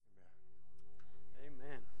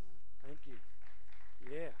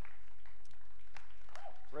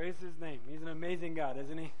His name. He's an amazing God,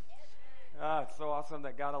 isn't He? It's so awesome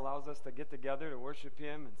that God allows us to get together to worship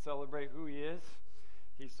Him and celebrate who He is.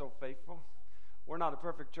 He's so faithful. We're not a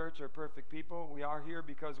perfect church or perfect people. We are here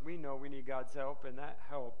because we know we need God's help, and that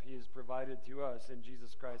help He has provided to us in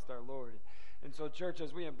Jesus Christ our Lord. And so, church,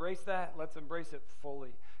 as we embrace that, let's embrace it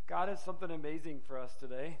fully. God has something amazing for us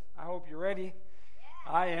today. I hope you're ready.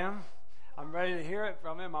 Yeah. I am. I'm ready to hear it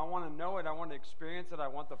from Him. I want to know it. I want to experience it. I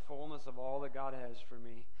want the fullness of all that God has for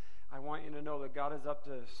me. I want you to know that God is up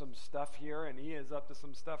to some stuff here, and He is up to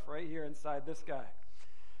some stuff right here inside this guy.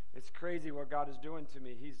 It's crazy what God is doing to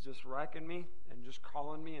me. He's just wrecking me and just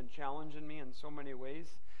calling me and challenging me in so many ways.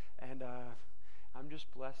 And I'm just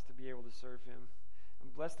blessed to be able to serve Him. I'm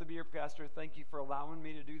blessed to be your pastor. Thank you for allowing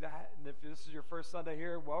me to do that. And if this is your first Sunday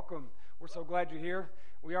here, welcome. We're so glad you're here.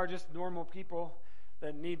 We are just normal people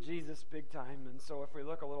that need Jesus big time. And so if we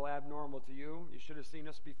look a little abnormal to you, you should have seen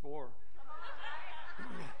us before.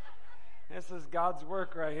 This is God's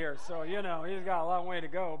work right here. So, He's got a long way to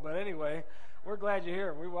go. But anyway, we're glad you're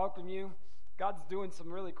here. We welcome you. God's doing some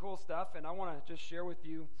really cool stuff, and I want to just share with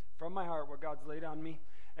you from my heart what God's laid on me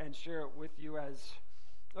and share it with you as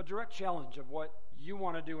a direct challenge of what you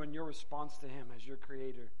want to do in your response to Him as your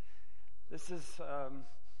Creator. These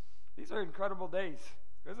are incredible days.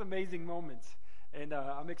 There's amazing moments, and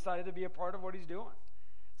I'm excited to be a part of what He's doing.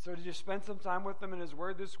 So did you spend some time with Him in His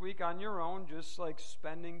Word this week on your own, just like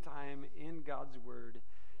spending time in God's Word,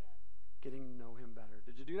 getting to know Him better?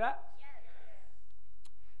 Did you do that? Yes.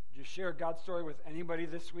 Did you share God's story with anybody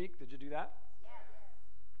this week? Did you do that? Yes.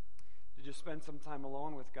 Did you spend some time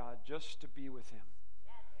alone with God just to be with Him?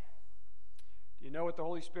 Yes. Do you know what the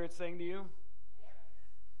Holy Spirit's saying to you? Yes.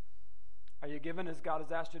 Are you giving as God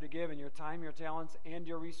has asked you to give in your time, your talents, and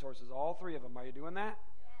your resources? All three of them. Are you doing that?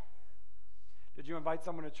 Did you invite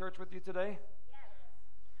someone to church with you today? Yes.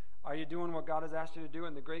 Are you doing what God has asked you to do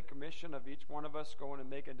in the Great Commission of each one of us going and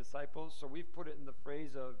making disciples? So we've put it in the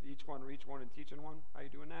phrase of each one reach one and teaching one. Are you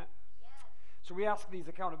doing that? Yes. So we ask these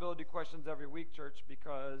accountability questions every week, church,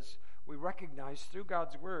 because we recognize through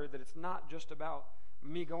God's Word that it's not just about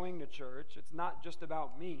me going to church. It's not just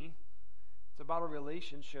about me. It's about a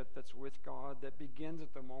relationship that's with God that begins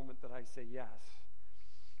at the moment that I say yes.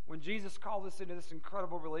 When Jesus called us into this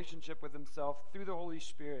incredible relationship with Himself through the Holy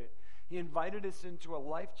Spirit, He invited us into a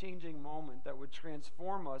life-changing moment that would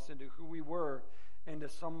transform us into who we were, into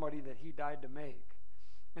somebody that He died to make.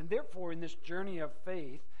 And therefore, in this journey of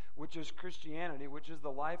faith, which is Christianity, which is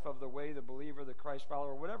the life of the way, the believer, the Christ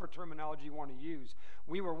follower, whatever terminology you want to use,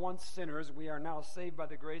 we were once sinners. We are now saved by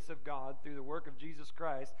the grace of God through the work of Jesus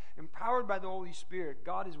Christ, empowered by the Holy Spirit.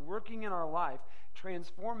 God is working in our life,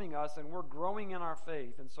 transforming us, and we're growing in our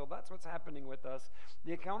faith. And so that's what's happening with us.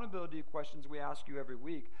 The accountability questions we ask you every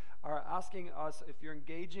week are asking us if you're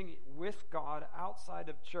engaging with God outside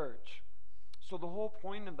of church. So the whole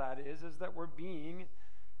point of that is that we're being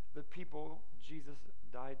the people Jesus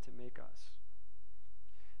died to make us.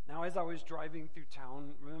 Now, as I was driving through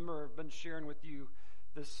town, remember I've been sharing with you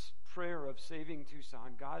this prayer of saving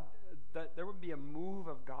Tucson. God, that there would be a move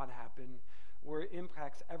of God happen where it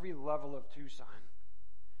impacts every level of Tucson,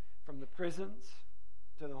 from the prisons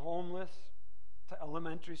to the homeless to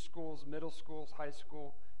elementary schools, middle schools, high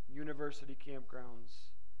school, university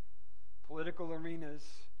campgrounds, political arenas,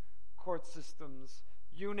 court systems,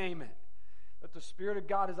 you name it. That the Spirit of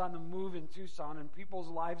God is on the move in Tucson and people's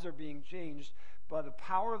lives are being changed by the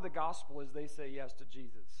power of the gospel as they say yes to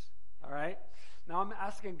Jesus. All right? Now I'm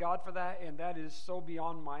asking God for that, and that is so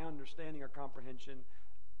beyond my understanding or comprehension.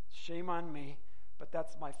 Shame on me, but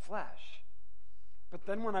that's my flesh. But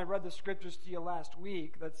then when I read the scriptures to you last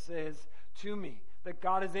week that says to me that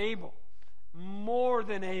God is able, more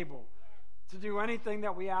than able, to do anything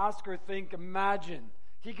that we ask or think, imagine.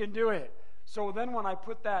 He can do it. So then when I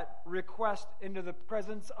put that request into the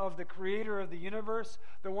presence of the Creator of the universe,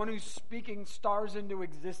 the one who's speaking stars into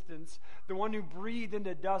existence, the one who breathed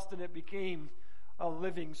into dust and it became a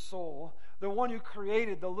living soul, the one who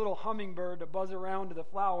created the little hummingbird to buzz around to the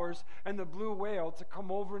flowers and the blue whale to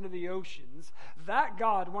come over into the oceans, that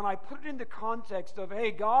God, when I put it into context of,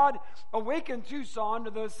 hey, God, awaken Tucson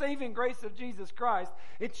to the saving grace of Jesus Christ,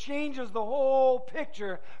 it changes the whole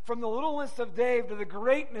picture from the littleness of Dave to the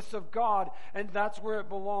greatness of God, and that's where it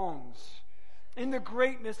belongs. In the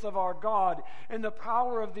greatness of our God, and the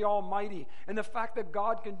power of the Almighty, and the fact that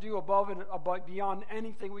God can do above and beyond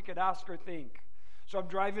anything we could ask or think. So I'm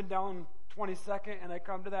driving down 22nd, and I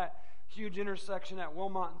come to that huge intersection at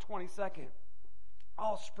Wilmot and 22nd,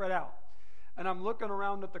 all spread out. And I'm looking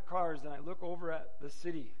around at the cars, and I look over at the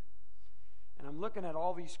city, and I'm looking at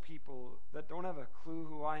all these people that don't have a clue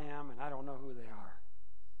who I am, and I don't know who they are.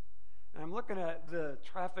 And I'm looking at the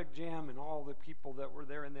traffic jam and all the people that were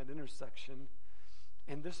there in that intersection.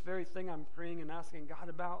 And this very thing I'm praying and asking God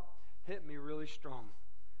about hit me really strong.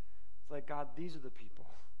 It's like, God, these are the people.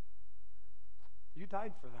 You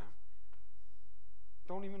died for them.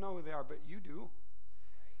 Don't even know who they are, but you do.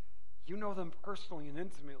 You know them personally and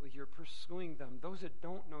intimately. You're pursuing them. Those that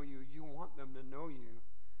don't know you, you want them to know you.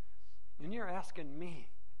 And you're asking me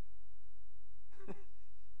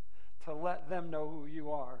to let them know who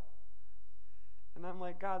you are. And I'm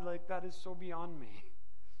like, God, like that is so beyond me.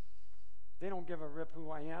 They don't give a rip who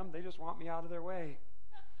I am. They just want me out of their way.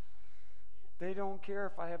 They don't care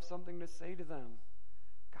if I have something to say to them.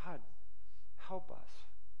 God, help us.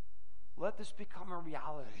 Let this become a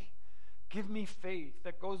reality. Give me faith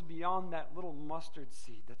that goes beyond that little mustard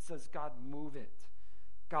seed that says, God, move it.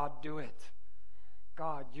 God, do it.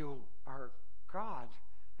 God, you are God,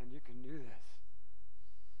 and you can do this.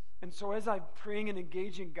 And so as I'm praying and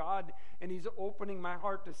engaging God, and He's opening my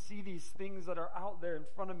heart to see these things that are out there in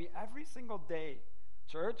front of me every single day,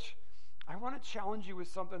 church, I want to challenge you with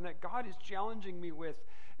something that God is challenging me with,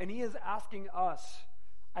 and He is asking us.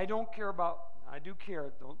 I do care.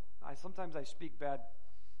 Sometimes I speak bad,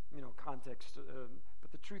 context,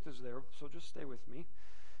 but the truth is there, so just stay with me.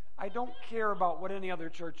 I don't care about what any other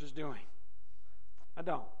church is doing. I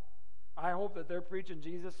don't. I hope that they're preaching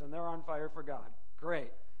Jesus and they're on fire for God.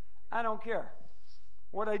 Great. I don't care.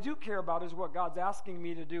 What I do care about is what God's asking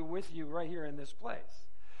me to do with you right here in this place.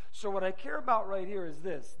 So what I care about right here is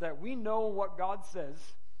this, that we know what God says,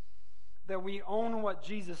 that we own what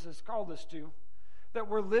Jesus has called us to, that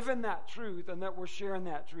we're living that truth, and that we're sharing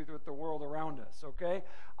that truth with the world around us, okay?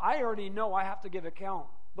 I already know I have to give account.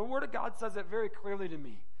 The Word of God says it very clearly to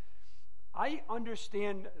me. I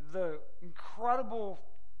understand the incredible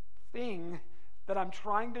thing that I'm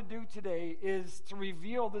trying to do today is to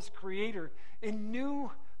reveal this Creator in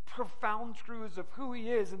new, profound truths of who He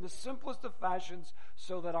is in the simplest of fashions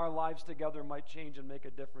so that our lives together might change and make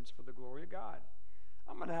a difference for the glory of God.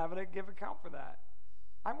 I'm going to have to give account for that.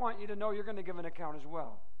 I want you to know you're going to give an account as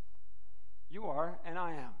well. You are, and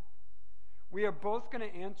I am. We are both going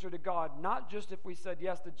to answer to God, not just if we said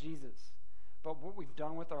yes to Jesus, but what we've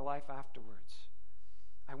done with our life afterwards.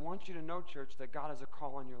 I want you to know, church, that God has a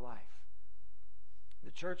call on your life.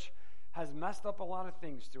 The church has messed up a lot of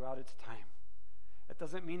things throughout its time. It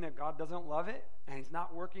doesn't mean that God doesn't love it, and He's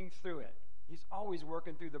not working through it. He's always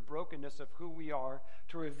working through the brokenness of who we are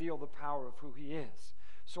to reveal the power of who He is.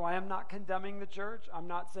 So I am not condemning the church. I'm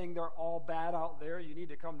not saying they're all bad out there. You need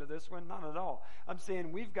to come to this one. Not at all. I'm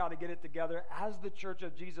saying we've got to get it together as the church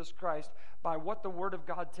of Jesus Christ by what the Word of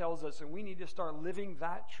God tells us, and we need to start living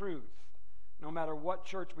that truth no matter what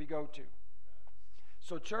church we go to.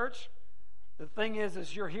 So church, the thing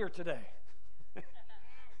is you're here today.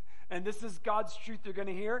 And this is God's truth you're going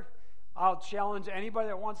to hear. I'll challenge anybody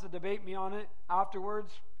that wants to debate me on it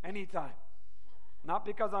afterwards, anytime. Not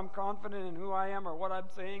because I'm confident in who I am or what I'm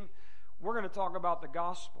saying. We're going to talk about the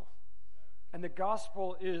gospel. And the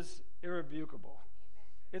gospel is irrebukable.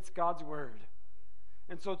 It's God's word.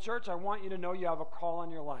 And so, church, I want you to know you have a call on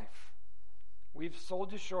your life. We've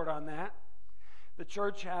sold you short on that. The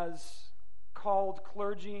church has called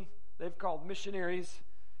clergy. They've called missionaries.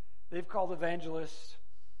 They've called evangelists.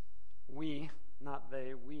 We, not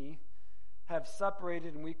they, we have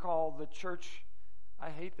separated, and we call the church, I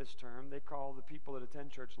hate this term, they call the people that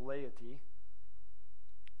attend church laity.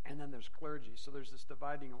 And then there's clergy. So there's this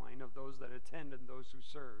dividing line of those that attend and those who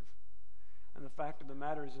serve. And the fact of the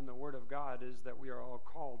matter is, in the Word of God, is that we are all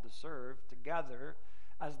called to serve together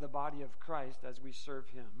as the body of Christ as we serve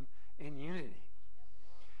Him in unity.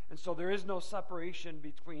 And so there is no separation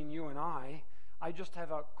between you and I. I just have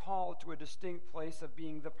a call to a distinct place of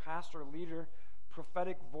being the pastor, leader,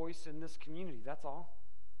 prophetic voice in this community. That's all.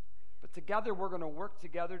 But together we're going to work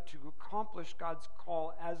together to accomplish God's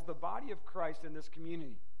call as the body of Christ in this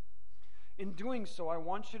community. In doing so, I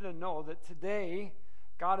want you to know that today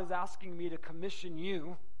God is asking me to commission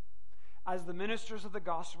you as the ministers of the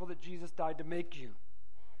gospel that Jesus died to make you.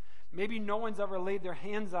 Maybe no one's ever laid their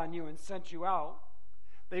hands on you and sent you out.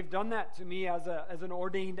 They've done that to me as an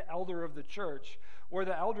ordained elder of the church, where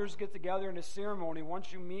the elders get together in a ceremony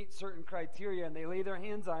once you meet certain criteria, and they lay their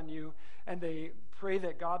hands on you and they pray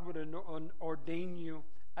that God would ordain you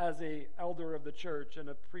as an elder of the church and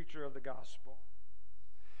a preacher of the gospel.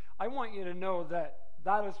 I want you to know that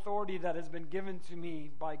authority that has been given to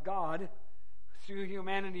me by God through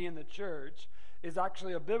humanity in the church is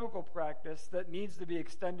actually a biblical practice that needs to be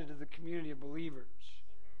extended to the community of believers.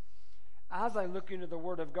 As I look into the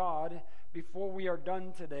Word of God, before we are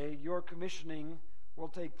done today, your commissioning will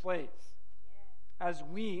take place as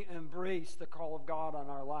we embrace the call of God on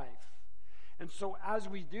our life. And so as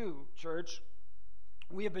we do, church,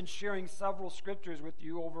 we have been sharing several scriptures with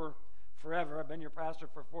you over forever. I've been your pastor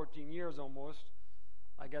for 14 years almost.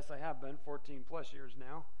 I guess I have been 14 plus years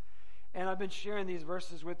now. And I've been sharing these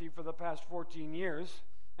verses with you for the past 14 years,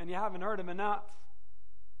 and you haven't heard them enough.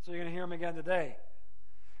 So you're going to hear them again today.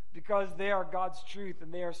 Because they are God's truth,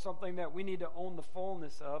 and they are something that we need to own the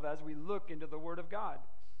fullness of as we look into the Word of God.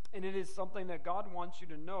 And it is something that God wants you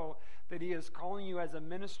to know, that He is calling you as a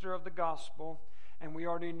minister of the gospel, and we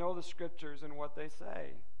already know the scriptures and what they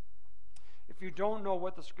say. If you don't know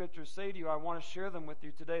what the scriptures say to you, I want to share them with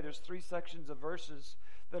you today. There's 3 sections of verses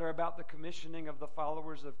that are about the commissioning of the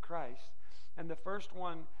followers of Christ. And the first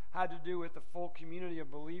one had to do with the full community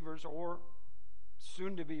of believers, or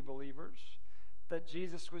soon-to-be believers, that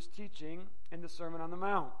Jesus was teaching in the Sermon on the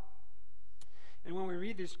Mount. And when we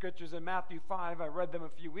read these scriptures in Matthew 5, I read them a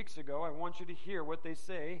few weeks ago, I want you to hear what they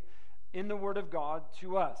say in the Word of God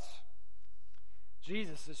to us.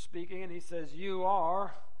 Jesus is speaking, and He says, "You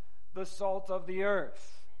are the salt of the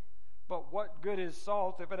earth. But what good is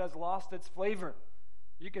salt if it has lost its flavor?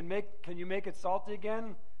 Can you make it salty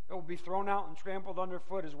again? It will be thrown out and trampled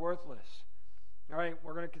underfoot as worthless." All right,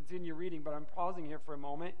 we're going to continue reading, but I'm pausing here for a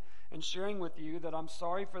moment and sharing with you that I'm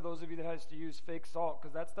sorry for those of you that has to use fake salt,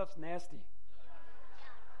 because that stuff's nasty.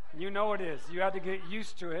 You know it is. You had to get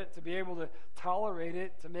used to it to be able to tolerate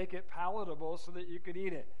it, to make it palatable so that you could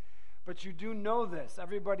eat it. But you do know this.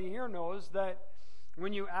 Everybody here knows that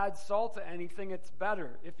when you add salt to anything, it's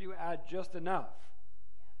better if you add just enough.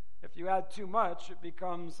 If you add too much, it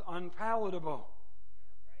becomes unpalatable.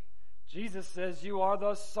 Jesus says, "You are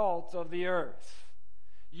the salt of the earth.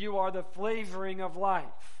 You are the flavoring of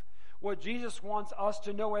life." What Jesus wants us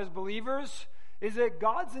to know as believers is that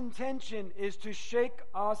God's intention is to shake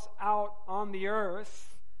us out on the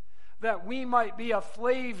earth, that we might be a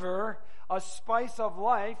flavor, a spice of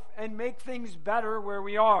life, and make things better where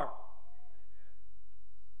we are.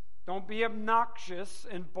 Don't be obnoxious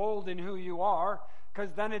and bold in who you are,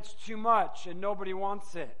 because then it's too much and nobody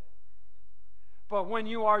wants it. But when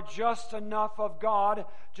you are just enough of God,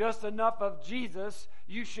 just enough of Jesus,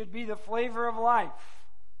 you should be the flavor of life.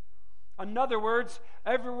 In other words,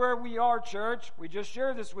 everywhere we are, church, we just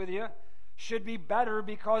shared this with you, should be better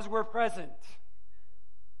because we're present.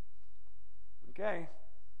 Okay.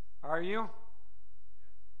 Are you?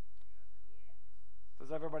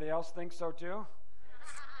 Does everybody else think so too?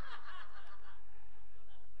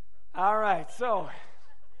 All right, so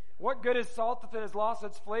what good is salt if it has lost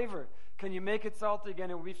its flavor? Can you make it salty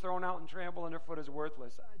again? It will be thrown out and trampled underfoot as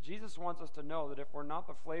worthless. Jesus wants us to know that if we're not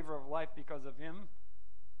the flavor of life because of Him,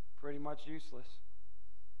 pretty much useless.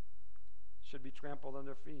 Should be trampled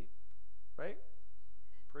under feet. Right?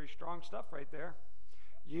 Pretty strong stuff right there.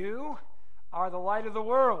 You are the light of the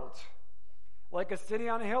world, like a city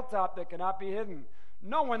on a hilltop that cannot be hidden.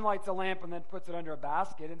 No one lights a lamp and then puts it under a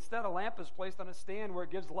basket. Instead, a lamp is placed on a stand where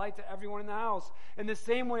it gives light to everyone in the house. In the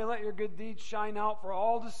same way, let your good deeds shine out for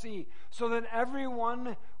all to see, so that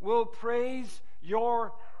everyone will praise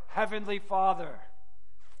your heavenly Father.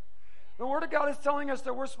 The Word of God is telling us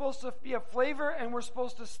that we're supposed to be a flavor and we're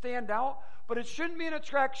supposed to stand out, but it shouldn't be an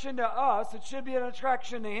attraction to us. It should be an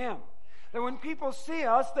attraction to Him. That when people see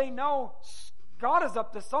us, they know God is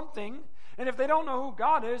up to something. And if they don't know who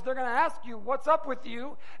God is, they're going to ask you, "What's up with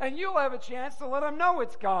you?" And you'll have a chance to let them know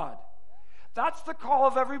it's God. That's the call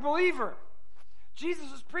of every believer.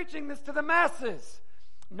 Jesus is preaching this to the masses,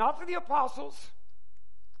 not to the apostles,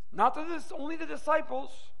 not to only the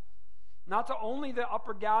disciples, not to only the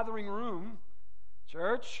upper gathering room.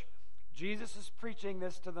 Church, Jesus is preaching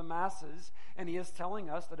this to the masses, and He is telling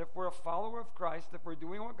us that if we're a follower of Christ, if we're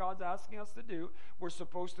doing what God's asking us to do, we're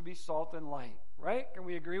supposed to be salt and light. Right? Can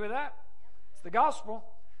we agree with that? It's the gospel.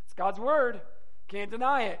 It's God's word. Can't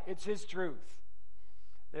deny it. It's His truth.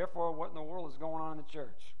 Therefore, what in the world is going on in the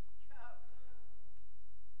church?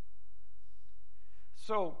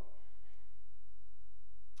 So,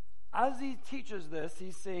 as he teaches this,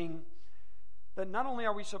 he's saying that not only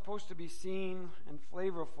are we supposed to be seen and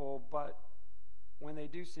flavorful, but when they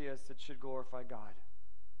do see us, it should glorify God.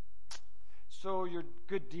 So your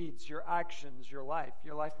good deeds, your actions, your life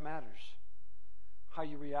matters. How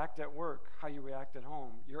you react at work, how you react at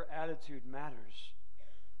home, your attitude matters.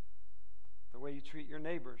 The way you treat your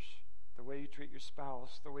neighbors, the way you treat your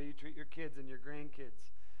spouse, the way you treat your kids and your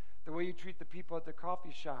grandkids, the way you treat the people at the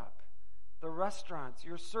coffee shop, the restaurants,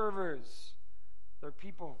 your servers, their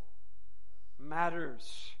people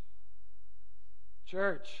matters.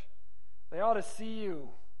 Church, they ought to see you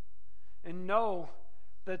and know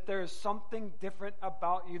that there's something different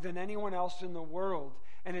about you than anyone else in the world,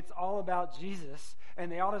 and it's all about Jesus,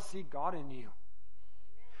 and they ought to see God in you.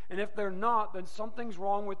 And if they're not, then something's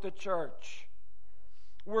wrong with the church.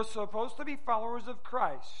 We're supposed to be followers of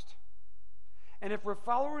Christ. And if we're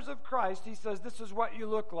followers of Christ, he says, this is what you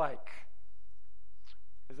look like.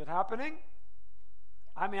 Is it happening?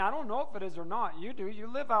 I mean, I don't know if it is or not. You do.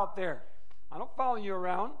 You live out there. I don't follow you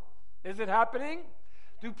around. Is it happening?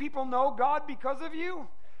 Do people know God because of you?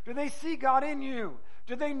 Do they see God in you?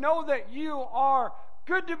 Do they know that you are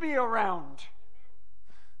good to be around?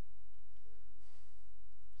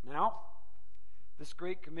 Now, this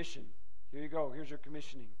Great Commission. Here you go. Here's your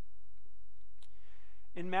commissioning.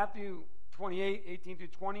 In Matthew 28, 18 through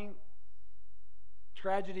 20,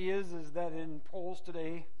 tragedy is that in polls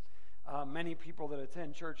today, many people that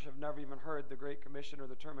attend church have never even heard the Great Commission or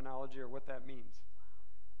the terminology or what that means.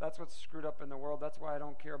 That's what's screwed up in the world. That's why I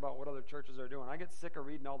don't care about what other churches are doing. I get sick of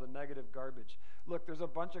reading all the negative garbage. Look, there's a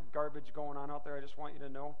bunch of garbage going on out there. I just want you to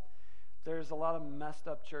know. There's a lot of messed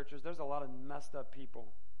up churches. There's a lot of messed up people.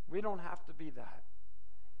 We don't have to be that.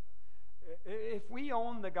 If we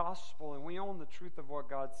own the gospel and we own the truth of what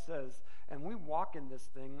God says and we walk in this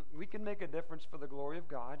thing, we can make a difference for the glory of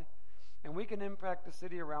God, and we can impact the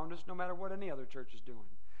city around us no matter what any other church is doing.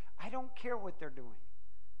 I don't care what they're doing.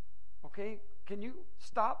 Okay? Can you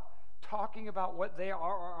stop talking about what they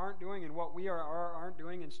are or aren't doing and what we are or aren't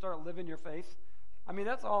doing and start living your faith? I mean,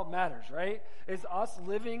 that's all that matters, right? Is us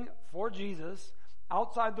living for Jesus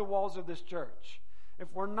outside the walls of this church. If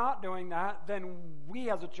we're not doing that, then we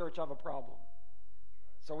as a church have a problem.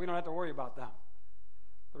 So we don't have to worry about them.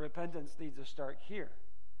 The repentance needs to start here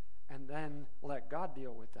and then let God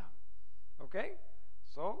deal with them. Okay?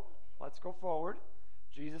 So let's go forward.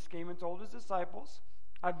 Jesus came and told his disciples,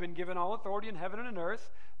 I've been given all authority in heaven and on earth.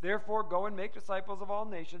 Therefore, go and make disciples of all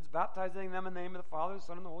nations, baptizing them in the name of the Father, the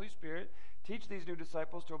Son, and the Holy Spirit. Teach these new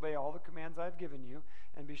disciples to obey all the commands I have given you.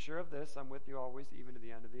 And be sure of this, I'm with you always, even to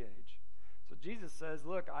the end of the age. So Jesus says,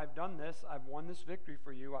 look, I've done this. I've won this victory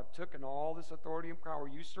for you. I've taken all this authority and power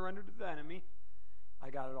you surrendered to the enemy. I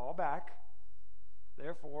got it all back.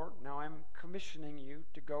 Therefore, now I'm commissioning you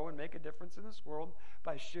to go and make a difference in this world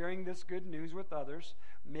by sharing this good news with others,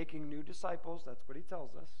 making new disciples, that's what he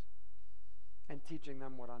tells us, and teaching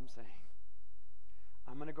them what I'm saying.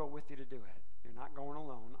 I'm going to go with you to do it. You're not going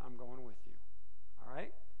alone. I'm going with you. All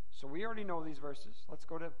right? So we already know these verses. Let's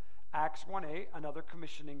go to Acts 1:8, another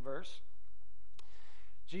commissioning verse.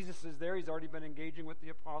 Jesus is there. He's already been engaging with the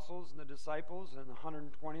apostles and the disciples and the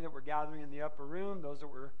 120 that were gathering in the upper room, those that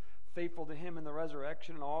were faithful to him in the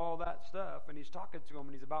resurrection and all that stuff. And he's talking to them,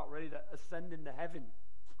 and he's about ready to ascend into heaven.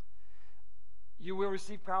 You will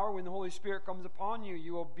receive power when the Holy Spirit comes upon you.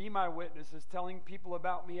 You will be my witnesses, telling people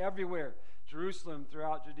about me everywhere, Jerusalem,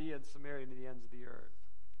 throughout Judea and Samaria, and to the ends of the earth.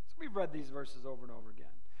 So we've read these verses over and over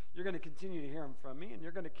again. You're going to continue to hear them from me, and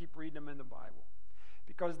you're going to keep reading them in the Bible,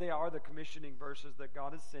 because they are the commissioning verses that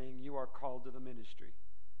God is saying you are called to the ministry.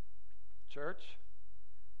 Church,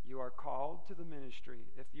 you are called to the ministry.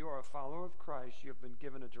 If you are a follower of Christ, you have been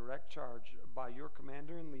given a direct charge by your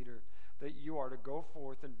commander and leader that you are to go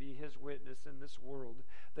forth and be his witness in this world,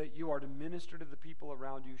 that you are to minister to the people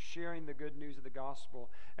around you, sharing the good news of the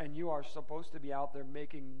gospel, and you are supposed to be out there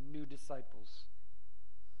making new disciples.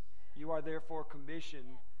 You are therefore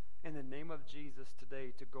commissioned in the name of Jesus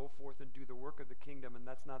today to go forth and do the work of the kingdom, and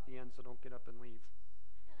that's not the end, so don't get up and leave.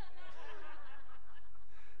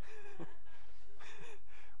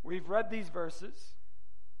 We've read these verses,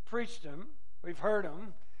 preached them, we've heard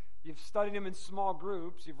them, you've studied them in small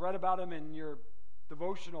groups, you've read about them in your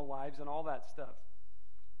devotional lives and all that stuff.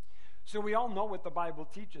 So we all know what the Bible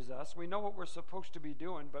teaches us. We know what we're supposed to be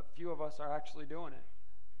doing, but few of us are actually doing it.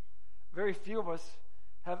 Very few of us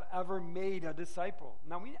have ever made a disciple.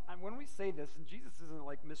 Now, when we say this, and Jesus isn't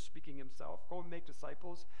like misspeaking himself, go and make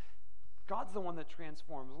disciples, God's the one that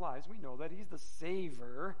transforms lives. We know that. He's the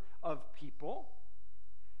savior of people,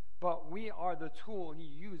 but we are the tool he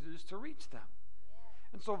uses to reach them.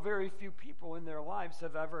 And so very few people in their lives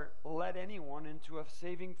have ever led anyone into a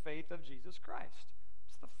saving faith of Jesus Christ.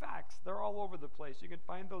 It's the facts. They're all over the place. You can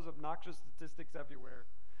find those obnoxious statistics everywhere.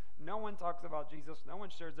 No one talks about Jesus. No one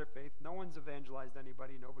shares their faith. No one's evangelized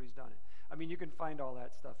anybody. Nobody's done it. I mean, you can find all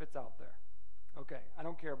that stuff. It's out there. Okay, I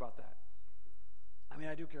don't care about that. I mean,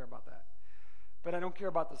 I do care about that. But I don't care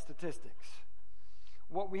about the statistics.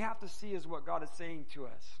 What we have to see is what God is saying to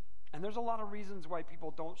us. And there's a lot of reasons why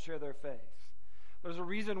people don't share their faith. There's a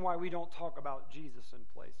reason why we don't talk about Jesus in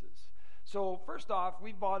places. So first off,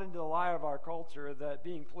 we've bought into the lie of our culture that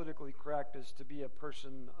being politically correct is to be a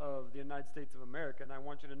person of the United States of America. And I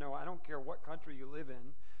want you to know, I don't care what country you live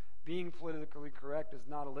in, being politically correct is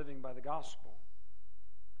not a living by the gospel.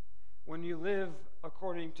 When you live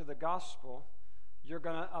according to the gospel, you're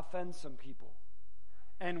going to offend some people.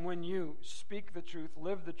 And when you speak the truth,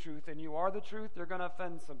 live the truth, and you are the truth, you're going to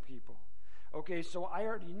offend some people. Okay, so I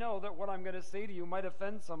already know that what I'm going to say to you might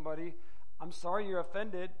offend somebody. I'm sorry you're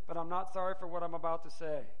offended, but I'm not sorry for what I'm about to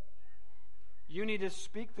say. You need to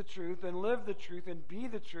speak the truth and live the truth and be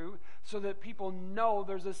the truth so that people know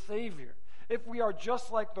there's a Savior. If we are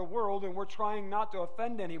just like the world and we're trying not to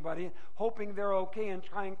offend anybody, hoping they're okay and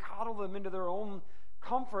try and coddle them into their own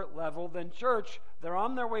comfort level, then church, they're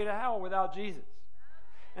on their way to hell without Jesus.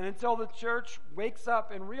 And until the church wakes up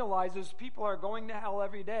and realizes people are going to hell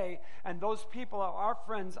every day, and those people are our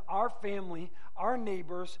friends, our family, our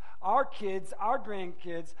neighbors, our kids, our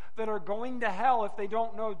grandkids that are going to hell if they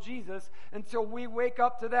don't know Jesus, until we wake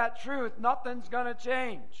up to that truth, nothing's going to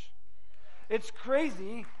change. It's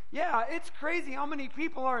crazy. Yeah, it's crazy how many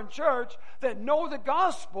people are in church that know the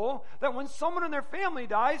gospel, that when someone in their family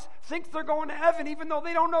dies, thinks they're going to heaven even though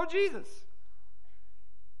they don't know Jesus.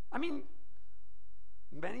 I mean,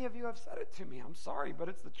 many of you have said it to me. I'm sorry, but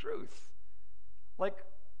it's the truth. Like,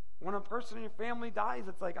 when a person in your family dies,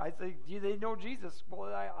 it's like, I say, do they know Jesus?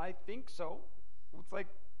 Well, I think so. It's like,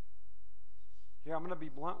 here, I'm going to be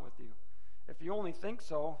blunt with you. If you only think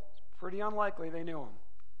so, it's pretty unlikely they knew him.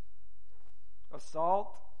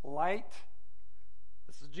 Assault, light.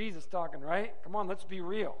 This is Jesus talking, right? Come on, let's be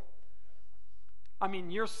real. I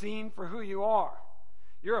mean, you're seen for who you are.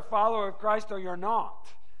 You're a follower of Christ or you're not.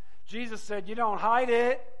 Jesus said, you don't hide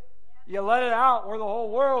it. You let it out where the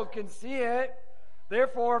whole world can see it.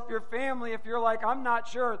 Therefore, if your family, if you're like, I'm not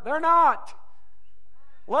sure, they're not.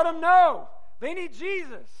 Let them know. They need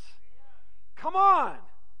Jesus. Come on.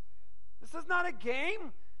 This is not a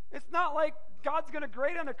game. It's not like God's going to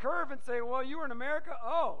grade on a curve and say, well, you were in America?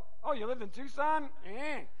 Oh, you lived in Tucson?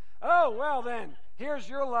 Oh, well then, here's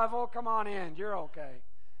your level. Come on in. You're okay.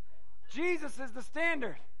 Jesus is the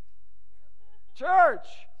standard. Church,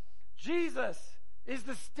 Jesus is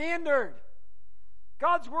the standard.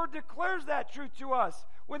 God's word declares that truth to us.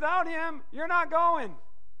 Without him, you're not going.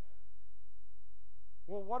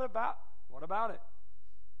 Well, what about it?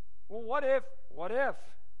 Well, what if?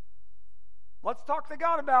 Let's talk to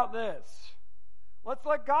God about this. Let's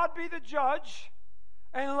let God be the judge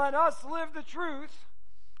and let us live the truth,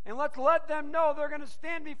 and let's let them know they're going to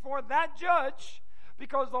stand before that judge,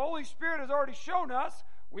 because the Holy Spirit has already shown us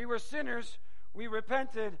we were sinners, we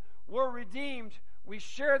repented, we're redeemed. We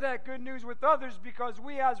share that good news with others because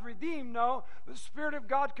we as redeemed know the Spirit of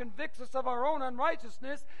God convicts us of our own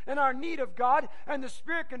unrighteousness and our need of God, and the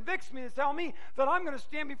Spirit convicts me to tell me that I'm going to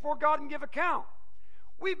stand before God and give account.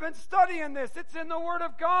 We've been studying this. It's in the Word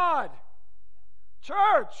of God.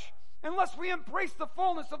 Church, unless we embrace the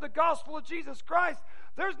fullness of the gospel of Jesus Christ,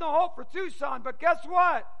 there's no hope for Tucson. But guess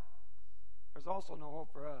what? There's also no hope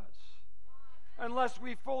for us unless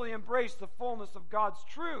we fully embrace the fullness of God's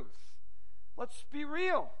truth. Let's be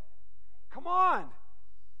real. Come on.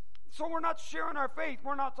 So we're not sharing our faith.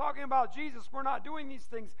 We're not talking about Jesus. We're not doing these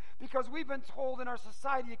things because we've been told in our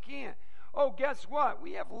society you can't. Oh, guess what?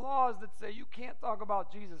 We have laws that say you can't talk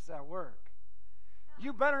about Jesus at work.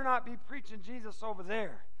 You better not be preaching Jesus over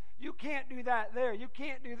there. You can't do that there. You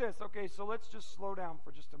can't do this. Okay, so let's just slow down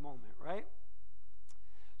for just a moment, right?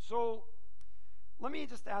 So let me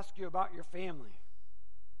just ask you about your family.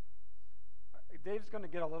 Dave's going to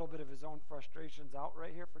get a little bit of his own frustrations out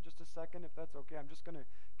right here for just a second, if that's okay. I'm just going to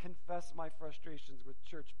confess my frustrations with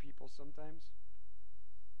church people sometimes.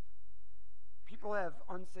 People have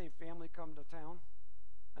unsaved family come to town,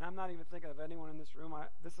 and I'm not even thinking of anyone in this room.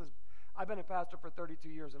 I've been a pastor for 32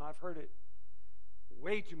 years, and I've heard it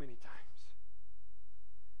way too many times.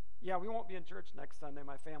 Yeah, we won't be in church next Sunday.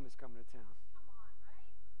 My family's coming to town. Come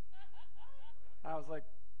on, right? I was like,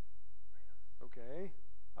 okay.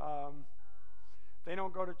 They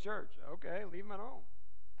don't go to church. Okay, leave them at home.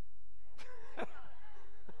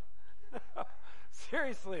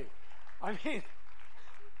 Seriously. I mean,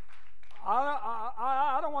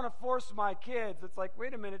 I don't want to force my kids. It's like,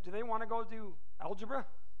 wait a minute, do they want to go do algebra?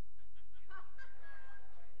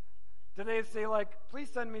 Do they say, like,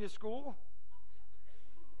 please send me to school?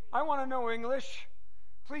 I want to know English.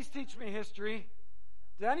 Please teach me history.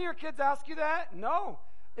 Did any of your kids ask you that? No.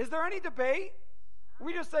 Is there any debate?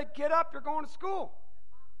 We just say, get up, you're going to school.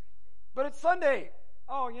 But it's Sunday.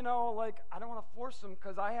 Oh, I don't want to force them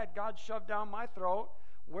because I had God shoved down my throat.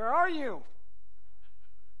 Where are you?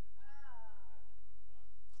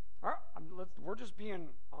 We're just being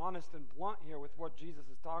honest and blunt here with what Jesus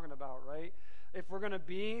is talking about, right? If we're going to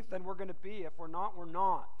be, then we're going to be. If we're not, we're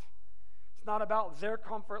not. It's not about their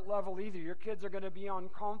comfort level either. Your kids are going to be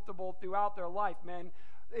uncomfortable throughout their life, man.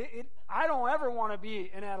 I don't ever want to be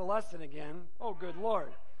an adolescent again. Oh, good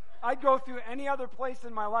Lord. I'd go through any other place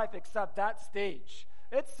in my life except that stage.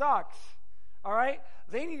 It sucks. All right?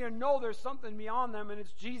 They need to know there's something beyond them, and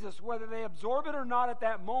it's Jesus. Whether they absorb it or not at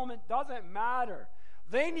that moment doesn't matter.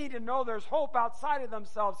 They need to know there's hope outside of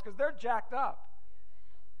themselves because they're jacked up.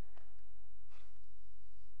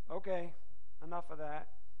 Okay, enough of that.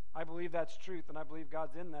 I believe that's truth, and I believe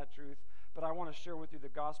God's in that truth. But I want to share with you the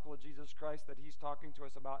gospel of Jesus Christ that he's talking to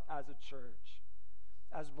us about as a church,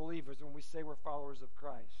 as believers, when we say we're followers of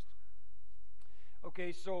Christ.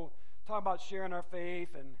 Okay, so talk about sharing our faith,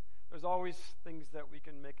 and there's always things that we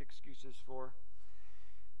can make excuses for.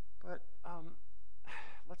 But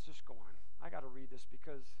let's just go on. I got to read this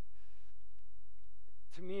because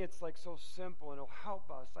to me it's like so simple and it'll help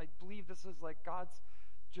us. I believe this is like God's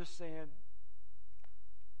just saying,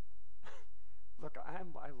 look, I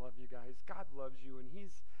love you guys. God loves you, and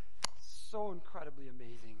he's so incredibly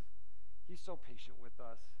amazing. He's so patient with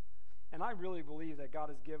us. And I really believe that God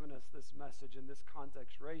has given us this message in this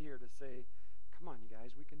context right here to say, come on, you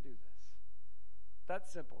guys, we can do this.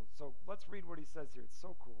 That's simple. So let's read what he says here. It's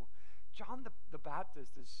so cool. John the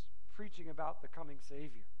Baptist is preaching about the coming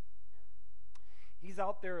Savior. He's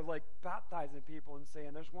out there like baptizing people and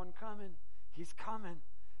saying, there's one coming. He's coming.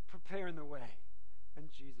 Preparing the way.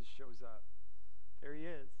 And Jesus shows up. There he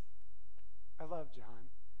is. I love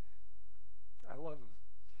John. I love him.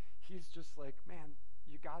 He's just like, man,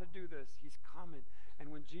 you got to do this. He's coming.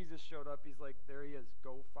 And when Jesus showed up, he's like, there he is.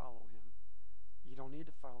 Go follow him. You don't need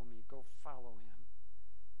to follow me. Go follow him.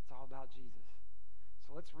 It's all about Jesus.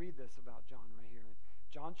 So let's read this about John right here.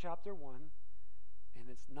 John chapter 1, and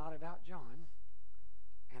it's not about John,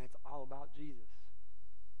 and it's all about Jesus.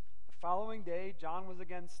 The following day, John was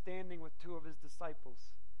again standing with two of his disciples.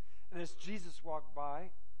 And as Jesus walked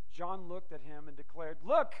by, John looked at him and declared,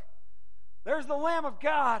 look, there's the Lamb of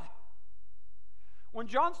God. When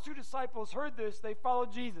John's two disciples heard this, they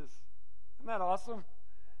followed Jesus. Isn't that awesome?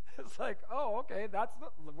 It's like, oh, okay,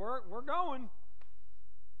 we're going.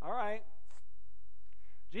 All right.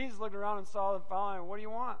 Jesus looked around and saw them following. What do you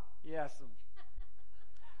want? He asked them.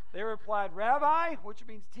 They replied, Rabbi, which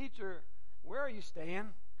means teacher, where are you staying?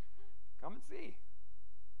 Come and see.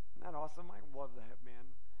 Isn't that awesome? I love that, man.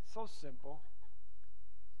 So simple.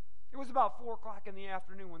 It was about 4 o'clock in the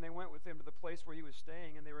afternoon when they went with him to the place where he was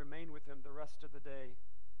staying, and they remained with him the rest of the day.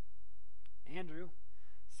 Andrew,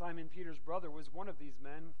 Simon Peter's brother, was one of these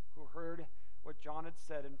men who heard what John had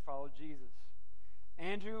said and followed Jesus.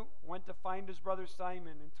 Andrew went to find his brother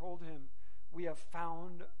Simon and told him, we have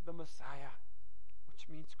found the Messiah, which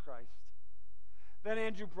means Christ. Then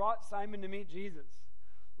Andrew brought Simon to meet Jesus.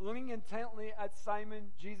 Looking intently at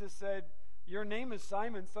Simon, Jesus said, your name is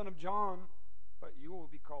Simon, son of John, but you will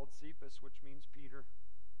be called Cephas, which means Peter.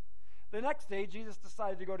 The next day, Jesus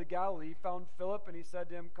decided to go to Galilee. He found Philip, and he said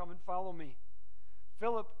to him, come and follow me.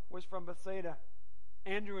 Philip was from Bethsaida,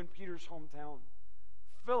 Andrew and Peter's hometown.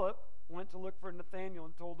 Philip went to look for Nathanael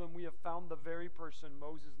and told him, we have found the very person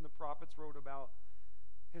Moses and the prophets wrote about.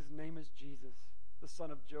 His name is Jesus, the son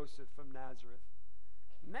of Joseph from Nazareth.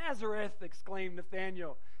 Nazareth, exclaimed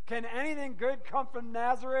Nathanael. Can anything good come from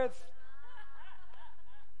Nazareth?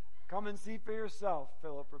 Come and see for yourself,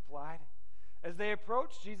 Philip replied. As they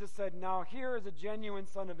approached, Jesus said, now here is a genuine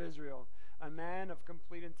son of Israel, a man of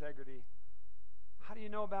complete integrity. How do you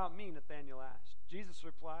know about me? Nathanael asked. Jesus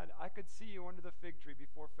replied, I could see you under the fig tree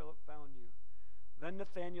before Philip found you. Then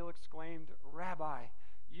Nathanael exclaimed, Rabbi,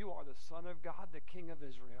 you are the Son of God, the King of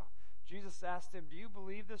Israel. Jesus asked him, do you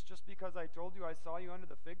believe this just because I told you I saw you under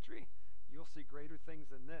the fig tree? You'll see greater things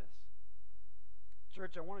than this.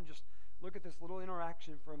 Church, I want to just look at this little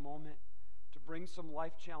interaction for a moment to bring some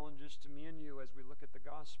life challenges to me and you as we look at the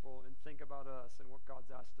gospel and think about us and what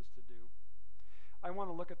God's asked us to do. I want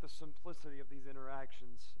to look at the simplicity of these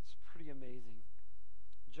interactions. It's pretty amazing.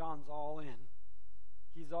 John's all in.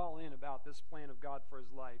 He's all in about this plan of God for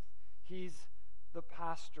his life. He's the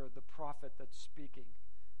pastor, the prophet that's speaking.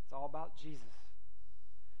 It's all about Jesus.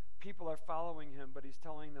 People are following him, but he's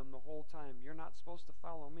telling them the whole time, you're not supposed to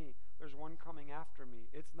follow me. There's one coming after me.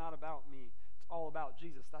 It's not about me. It's all about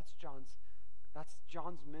Jesus. That's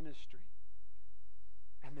John's ministry.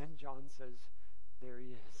 And then John says, there he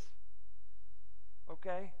is.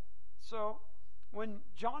 Okay? So when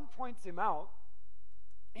John points him out,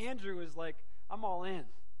 Andrew is like, I'm all in.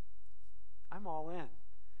 I'm all in.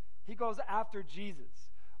 He goes after Jesus.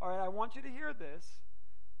 All right, I want you to hear this.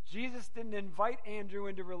 Jesus didn't invite Andrew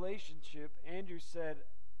into relationship. Andrew said,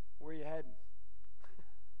 where are you heading?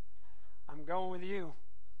 I'm going with you.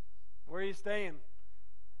 Where are you staying?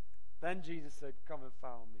 Then Jesus said, come and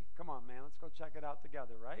follow me. Come on, man, let's go check it out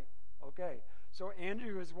together, right? Okay. So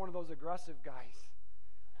Andrew is one of those aggressive guys.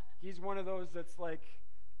 He's one of those that's like,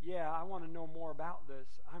 yeah, I want to know more about this.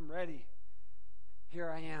 I'm ready. here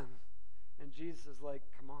I am. And Jesus is like,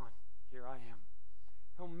 come on, here I am.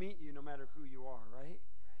 He'll meet you no matter who you are, right?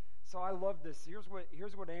 So I love this. Here's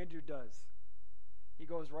what Andrew does. He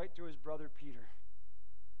goes right to his brother Peter.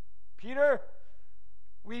 Peter,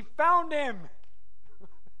 we found him.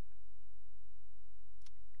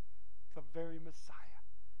 The very Messiah.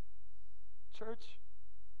 Church,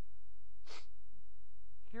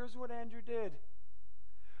 here's what Andrew did.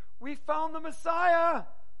 We found the Messiah.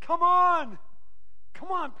 Come on.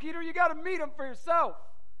 Come on, Peter, you got to meet him for yourself.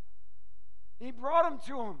 He brought him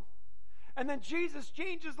to him. And then Jesus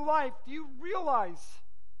changed his life. Do you realize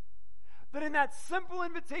that in that simple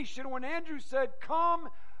invitation, when Andrew said, come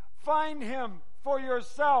find him for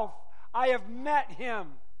yourself, I have met him,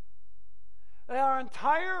 that our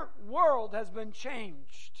entire world has been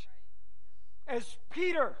changed. As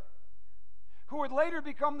Peter, who would later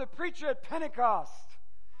become the preacher at Pentecost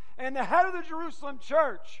and the head of the Jerusalem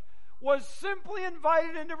church, was simply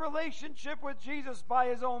invited into relationship with Jesus by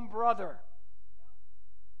his own brother.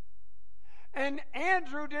 And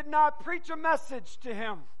Andrew did not preach a message to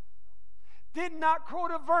him, did not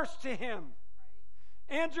quote a verse to him.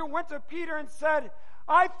 Andrew went to Peter and said,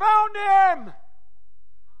 I found him.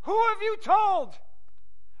 Who have you told?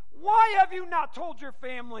 Why have you not told your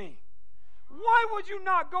family? Why would you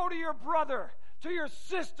not go to your brother, to your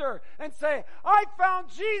sister, and say, I found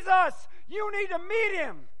Jesus. You need to meet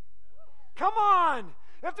him. Come on.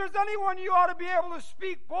 If there's anyone you ought to be able to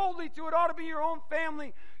speak boldly to, it ought to be your own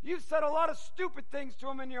family. You've said a lot of stupid things to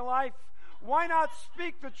them in your life. Why not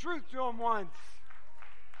speak the truth to them once?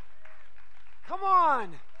 Come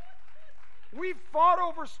on. We've fought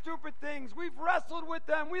over stupid things. We've wrestled with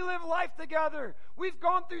them. We live life together. We've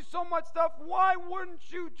gone through so much stuff. Why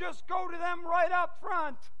wouldn't you just go to them right up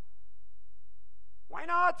front? Why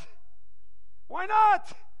not? Why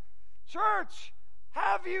not? Church,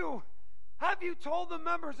 have you told the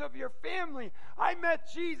members of your family, I met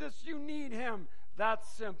Jesus, you need him? That's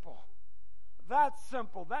simple. That's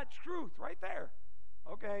simple. That's truth right there.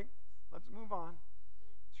 Okay, let's move on.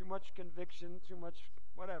 Too much conviction, too much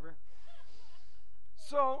whatever.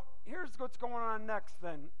 So here's what's going on next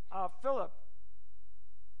then. Philip,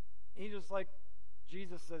 he just like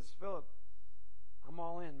Jesus says, Philip, I'm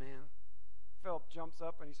all in, man. Philip jumps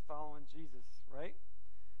up and he's following Jesus, right?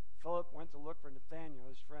 Philip went to look for Nathanael,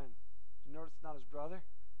 his friend. Did you notice it's not his brother?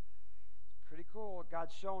 Pretty cool what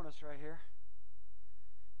God's showing us right here.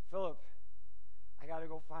 Philip, I got to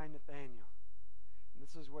go find Nathanael. And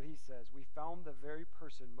this is what he says. We found the very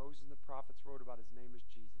person Moses and the prophets wrote about. His name is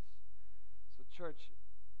Jesus. So church,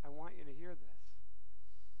 I want you to hear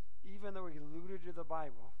this. Even though he alluded to the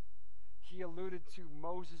Bible, he alluded to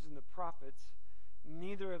Moses and the prophets,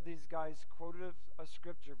 neither of these guys quoted a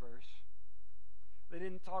scripture verse. They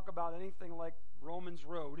didn't talk about anything like Romans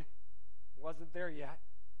Road. Wasn't there yet.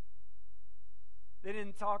 They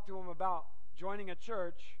didn't talk to him about joining a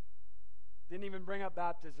church. Didn't even bring up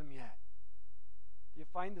baptism yet. Do you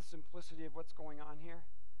find the simplicity of what's going on here?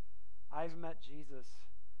 I've met Jesus.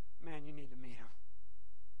 Man, you need to meet him.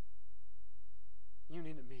 You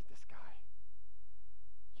need to meet this guy.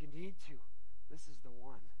 You need to. This is the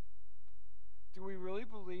one. Do we really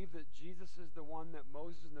believe that Jesus is the one that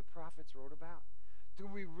Moses and the prophets wrote about? Do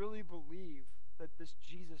we really believe that this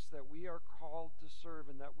Jesus that we are called to serve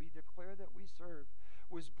and that we declare that we serve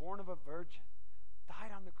was born of a virgin,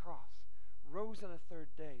 died on the cross, rose on the third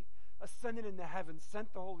day, ascended into heaven,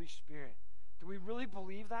 sent the Holy Spirit? Do we really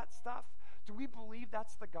believe that stuff? Do we believe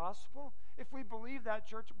that's the gospel? If we believe that,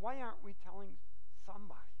 church, why aren't we telling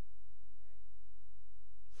somebody?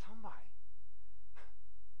 Somebody.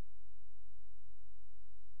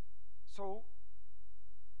 So,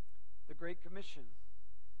 the Great Commission.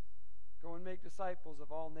 Go and make disciples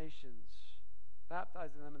of all nations,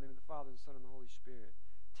 baptizing them in the name of the Father, the Son, and the Holy Spirit.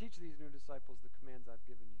 Teach these new disciples the commands I've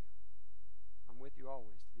given you. I'm with you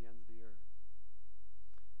always to the ends of the earth.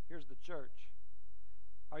 Here's the church.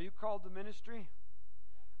 Are you called to ministry?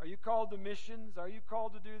 Are you called to missions? Are you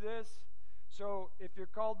called to do this? So if you're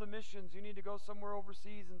called to missions, you need to go somewhere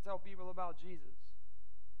overseas and tell people about Jesus.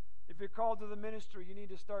 If you're called to the ministry, you need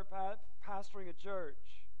to start pastoring a church.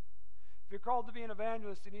 If you're called to be an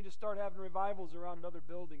evangelist, you need to start having revivals around in other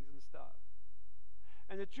buildings and stuff.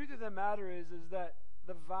 And the truth of the matter is that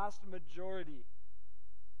the vast majority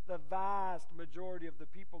of the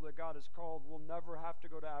people that God has called will never have to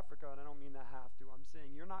go to Africa, and I don't mean to have to. I'm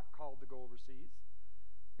saying you're not called to go overseas.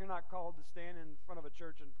 You're not called to stand in front of a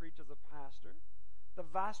church and preach as a pastor. The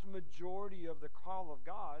vast majority of the call of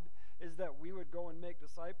God is that we would go and make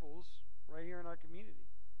disciples right here in our community.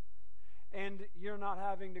 And you're not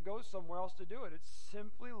having to go somewhere else to do it. It's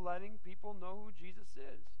simply letting people know who Jesus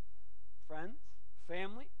is. Friends,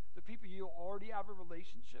 family, the people you already have a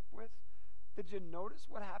relationship with. Did you notice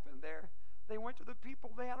what happened there? They went to the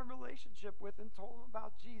people they had a relationship with and told them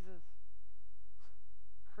about Jesus.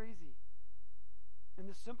 Crazy. In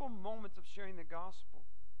the simple moments of sharing the gospel,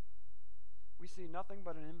 we see nothing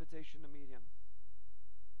but an invitation to meet him.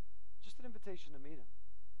 Just an invitation to meet him.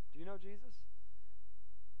 Do you know Jesus?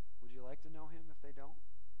 Would you like to know him if they don't?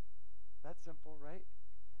 That's simple, right?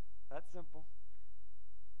 That's simple.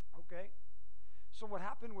 Okay. So what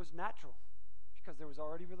happened was natural because there was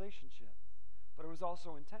already relationship, but it was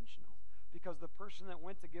also intentional because the person that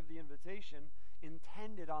went to give the invitation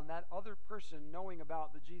intended on that other person knowing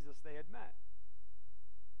about the Jesus they had met.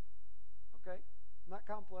 Okay? Not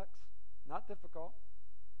complex, not difficult.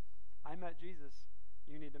 I met Jesus.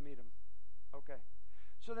 You need to meet him. Okay.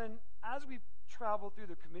 So then, as we travel through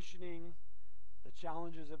the commissioning, the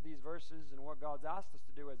challenges of these verses, and what God's asked us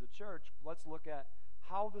to do as a church, let's look at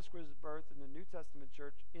how this was birthed in the New Testament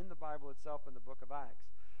church, in the Bible itself, in the book of Acts.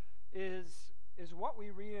 Is what we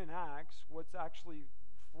read in Acts what's actually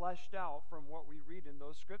fleshed out from what we read in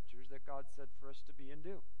those scriptures that God said for us to be and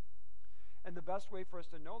do? And the best way for us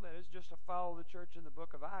to know that is just to follow the church in the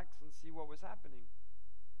book of Acts and see what was happening.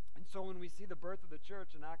 And so when we see the birth of the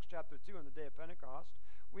church in Acts chapter 2 on the day of Pentecost,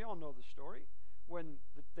 we all know the story. When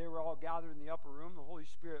they were all gathered in the upper room, the Holy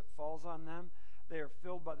Spirit falls on them. They are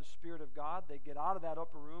filled by the Spirit of God. They get out of that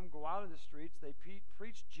upper room, go out in the streets. They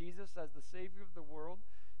preach Jesus as the Savior of the world,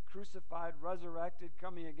 crucified, resurrected,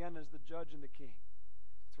 coming again as the judge and the king.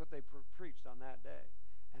 That's what they preached on that day.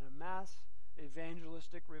 And a mass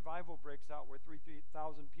evangelistic revival breaks out where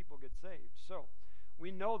 3,000 people get saved. So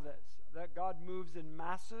we know this, that God moves in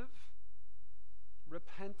massive,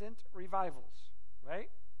 repentant revivals, right?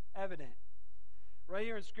 Evident. Right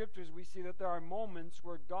here in scriptures, we see that there are moments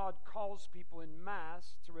where God calls people in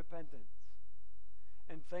mass to repentance.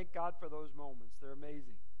 And thank God for those moments. They're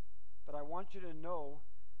amazing. But I want you to know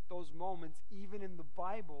those moments, even in the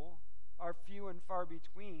Bible, are few and far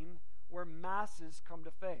between where masses come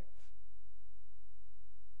to faith.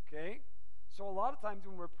 Okay? So a lot of times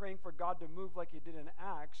when we're praying for God to move like he did in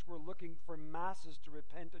Acts, we're looking for masses to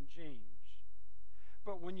repent and change.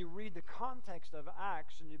 But when you read the context of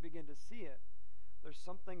Acts and you begin to see it, there's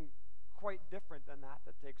something quite different than that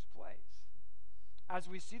takes place. As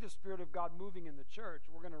we see the Spirit of God moving in the church,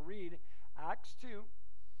 we're going to read Acts 2.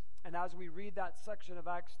 And as we read that section of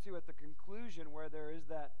Acts 2 at the conclusion where there is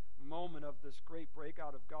that moment of this great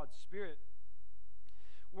breakout of God's Spirit,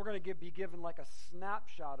 we're going to be given like a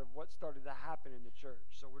snapshot of what started to happen in the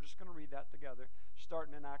church. So we're just going to read that together,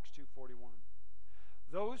 starting in Acts 2:41.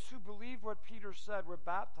 Those who believed what Peter said were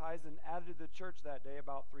baptized and added to the church that day,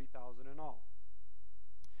 about 3,000 in all.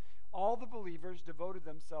 All the believers devoted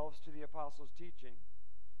themselves to the apostles' teaching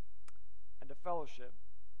and to fellowship,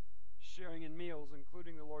 sharing in meals,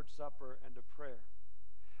 including the Lord's Supper, and to prayer.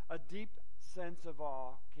 A deep sense of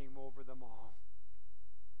awe came over them all.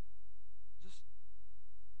 Just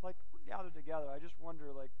like we're gathered together, I just wonder,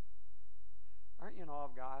 like, aren't you in awe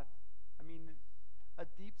of God? I mean, a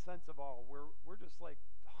deep sense of awe. We're just like,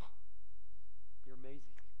 oh, you're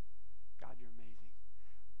amazing. God, you're amazing.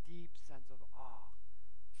 A deep sense of awe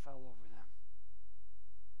fell over them.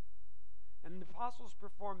 And the apostles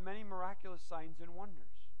performed many miraculous signs and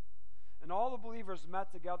wonders. And all the believers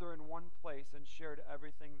met together in one place and shared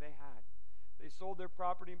everything they had. They sold their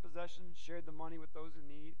property and possessions, shared the money with those in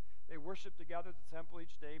need. They worshiped together at the temple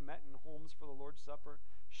each day, met in homes for the Lord's Supper,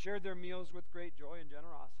 shared their meals with great joy and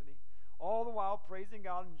generosity, all the while praising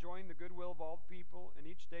God and enjoying the goodwill of all people. And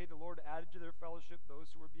each day the Lord added to their fellowship those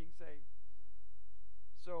who were being saved.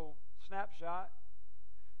 So, snapshot.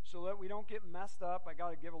 So that we don't get messed up, I got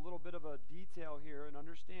to give a little bit of a detail here and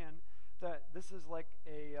understand that this is like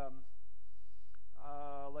a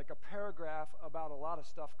paragraph about a lot of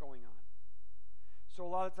stuff going on. So a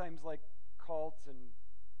lot of times, like cults and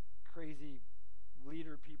crazy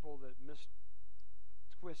leader people that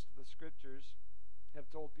twist the scriptures have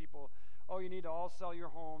told people, oh, you need to all sell your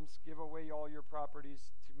homes, give away all your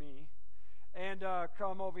properties to me, and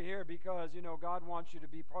come over here because, God wants you to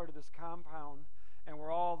be part of this compound. And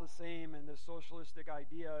we're all the same in this socialistic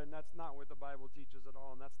idea, and that's not what the Bible teaches at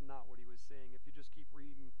all, and that's not what he was saying. If you just keep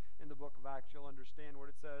reading in the book of Acts, you'll understand what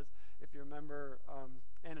it says. If you remember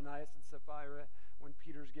Ananias and Sapphira, when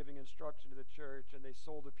Peter's giving instruction to the church, and they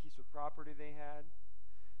sold a piece of property they had.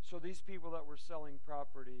 So these people that were selling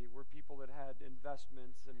property were people that had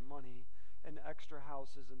investments and money and extra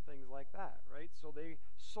houses and things like that, right? So they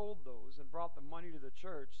sold those and brought the money to the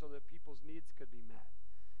church so that people's needs could be met.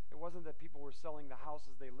 It wasn't that people were selling the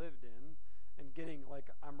houses they lived in and getting,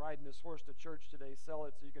 like, I'm riding this horse to church today, sell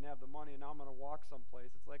it so you can have the money, and now I'm going to walk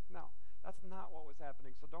someplace. It's like, no. That's not what was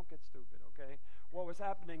happening, so don't get stupid, okay? What was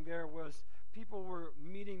happening there was people were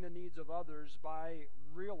meeting the needs of others by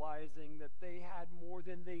realizing that they had more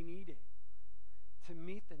than they needed to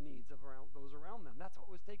meet the needs of those around them. That's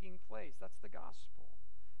what was taking place. That's the gospel,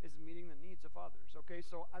 is meeting the needs of others, okay?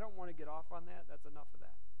 So I don't want to get off on that. That's enough of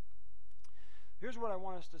that. Here's what I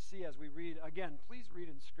want us to see as we read. Again, please read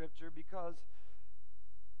in Scripture, because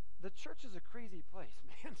the church is a crazy place,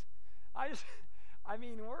 man.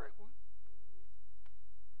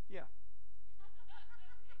 Yeah.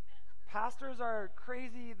 Pastors are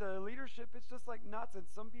crazy. The leadership, it's just like nuts. And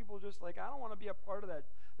some people just like, I don't want to be a part of that.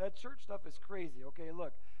 That church stuff is crazy. Okay,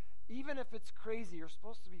 look, even if it's crazy, you're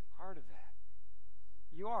supposed to be part of that.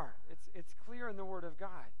 You are. It's clear in the Word of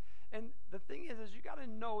God. And the thing is you got to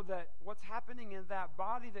know that what's happening in that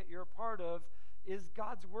body that you're a part of is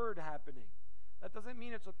God's Word happening. That doesn't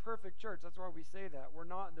mean it's a perfect church. That's why we say that. We're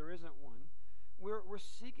not, there isn't one. We're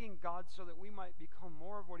seeking God so that we might become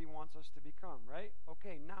more of what He wants us to become, right?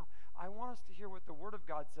 Okay, now, I want us to hear what the Word of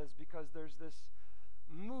God says, because there's this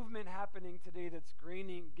movement happening today that's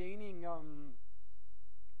gaining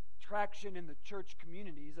traction in the church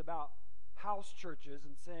communities about house churches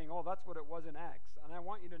and saying, oh, that's what it was in Acts. And I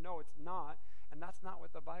want you to know it's not, and that's not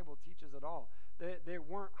what the Bible teaches at all. They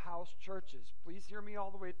weren't house churches. Please hear me all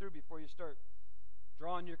the way through before you start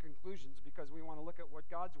drawing your conclusions, because we want to look at what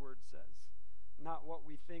God's Word says. Not what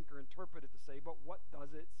we think or interpret it to say, but what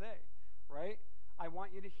does it say, right? I want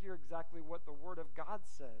you to hear exactly what the Word of God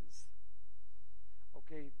says.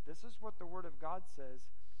 Okay, this is what the Word of God says.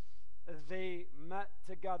 They met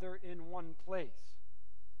together in one place.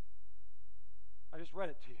 I just read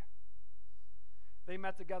it to you. They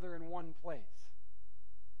met together in one place.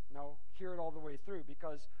 Now, hear it all the way through,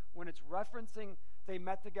 because when it's referencing they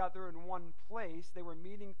met together in one place, they were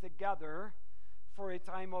meeting together for a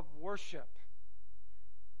time of worship.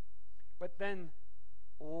 But then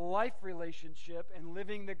life relationship and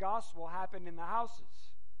living the gospel happened in the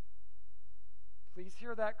houses. Please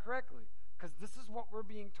hear that correctly, because this is what we're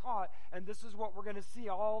being taught, and this is what we're going to see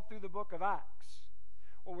all through the book of Acts.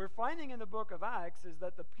 What we're finding in the book of Acts is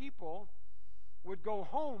that the people would go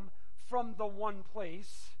home from the one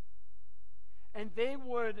place, and they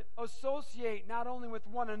would associate not only with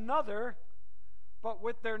one another, but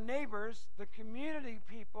with their neighbors, the community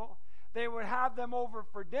people. They would have them over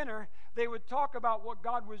for dinner. They would talk about what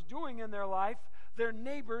God was doing in their life. Their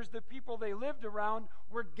neighbors, the people they lived around,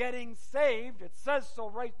 were getting saved. It says so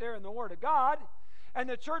right there in the Word of God. And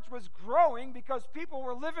the church was growing because people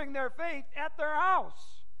were living their faith at their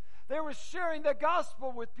house. They were sharing the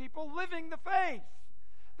gospel with people, living the faith.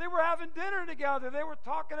 They were having dinner together. They were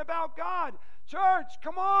talking about God. Church,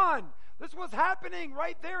 come on. This was happening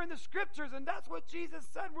right there in the Scriptures, and that's what Jesus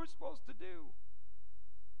said we're supposed to do.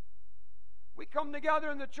 We come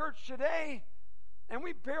together in the church today, and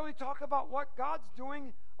we barely talk about what God's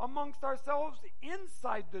doing amongst ourselves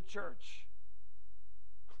inside the church.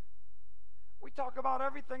 We talk about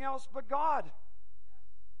everything else but God.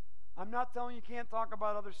 I'm not telling you can't talk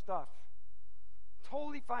about other stuff.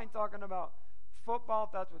 Totally fine talking about football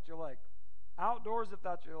if that's what you like. Outdoors if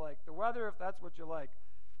that's what you like. The weather if that's what you like.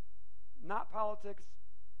 Not politics.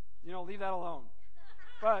 Leave that alone.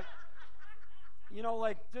 But,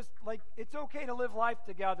 it's okay to live life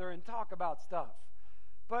together and talk about stuff.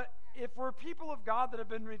 But if we're people of God that have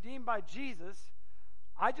been redeemed by Jesus,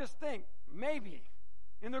 I just think maybe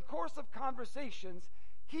in the course of conversations,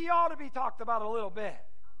 He ought to be talked about a little bit.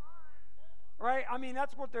 Right? I mean,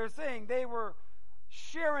 that's what they're saying. They were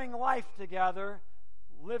sharing life together,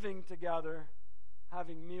 living together,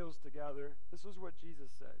 having meals together. This is what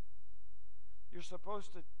Jesus said. You're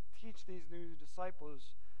supposed to teach these new disciples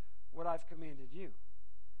what I've commanded you.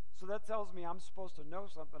 So that tells me I'm supposed to know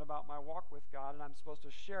something about my walk with God, and I'm supposed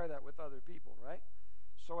to share that with other people, right?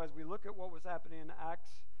 So as we look at what was happening in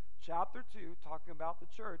Acts chapter 2, talking about the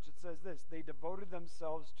church, it says this: they devoted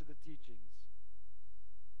themselves to the teachings.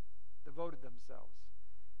 Devoted themselves.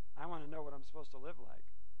 I want to know what I'm supposed to live like.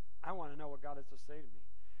 I want to know what God has to say to me.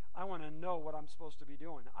 I want to know what I'm supposed to be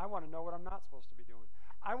doing. I want to know what I'm not supposed to be doing.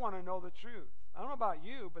 I want to know the truth. I don't know about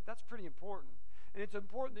you, but that's pretty important. And it's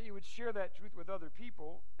important that you would share that truth with other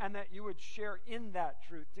people and that you would share in that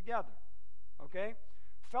truth together. Okay?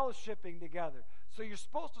 Fellowshipping together. So you're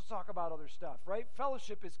supposed to talk about other stuff, right?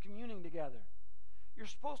 Fellowship is communing together. You're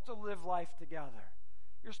supposed to live life together.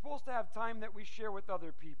 You're supposed to have time that we share with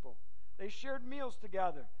other people. They shared meals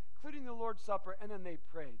together, including the Lord's Supper, and then they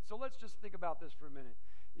prayed. So let's just think about this for a minute.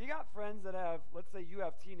 You got friends that have, let's say you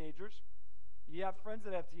have teenagers. You have friends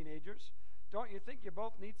that have teenagers. Don't you think you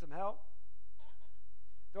both need some help?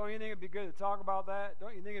 Don't you think it'd be good to talk about that?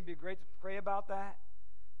 Don't you think it'd be great to pray about that?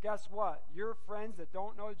 Guess what? Your friends that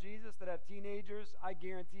don't know Jesus, that have teenagers, I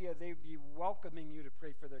guarantee you they'd be welcoming you to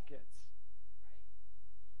pray for their kids.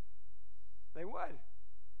 They would.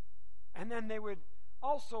 And then they would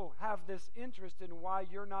also have this interest in why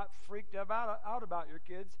you're not freaked out about your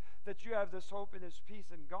kids, that you have this hope and this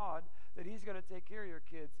peace in God, that he's going to take care of your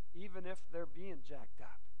kids even if they're being jacked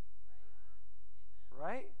up.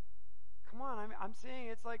 Right? Come on, I'm saying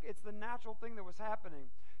it's like it's the natural thing that was happening.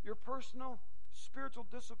 Your personal, spiritual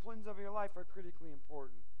disciplines of your life are critically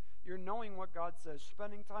important. You're knowing what God says,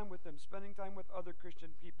 spending time with them, spending time with other Christian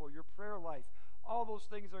people, your prayer life, all those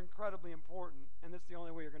things are incredibly important, and that's the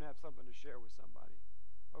only way you're going to have something to share with somebody.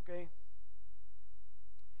 Okay?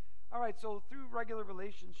 All right, so through regular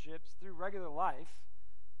relationships, through regular life,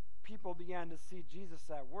 people began to see Jesus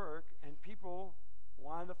at work, and people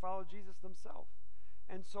wanted to follow Jesus themselves.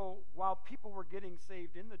 And so while people were getting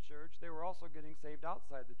saved in the church, they were also getting saved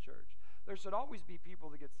outside the church. There should always be people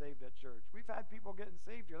to get saved at church. We've had people getting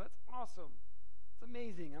saved here. That's awesome. It's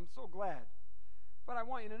amazing. I'm so glad. But I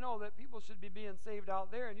want you to know that people should be being saved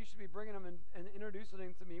out there, and you should be bringing them and introducing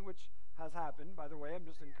them to me, which has happened, by the way. I'm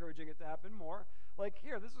just encouraging it to happen more. Like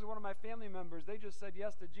here, this is one of my family members. They just said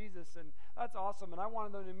yes to Jesus, and that's awesome, and I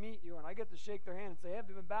wanted them to meet you, and I get to shake their hand and say, have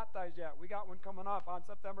you been baptized yet? We got one coming up on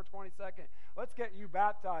September 22nd. Let's get you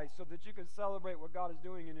baptized so that you can celebrate what God is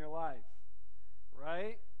doing in your life.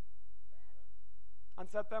 Right? On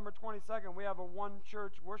September 22nd, we have a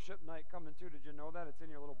one-church worship night coming too. Did you know that? It's in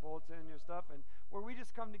your little bulletin and your stuff, and where we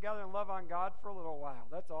just come together and love on God for a little while.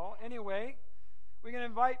 That's all. Anyway, we can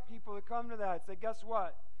invite people to come to that. Say, guess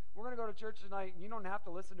what? We're going to go to church tonight, and you don't have to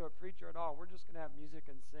listen to a preacher at all. We're just going to have music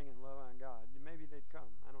and sing and love on God. Maybe they'd come.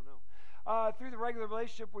 I don't know. Through the regular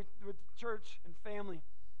relationship with church and family,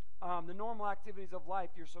 the normal activities of life,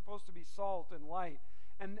 you're supposed to be salt and light.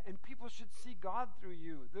 And people should see God through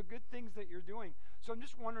you, the good things that you're doing. So I'm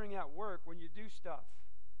just wondering at work, when you do stuff,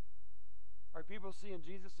 are people seeing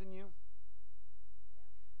Jesus in you?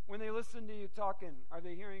 When they listen to you talking, are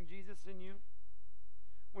they hearing Jesus in you?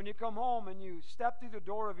 When you come home and you step through the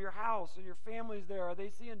door of your house and your family's there, are they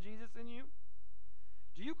seeing Jesus in you?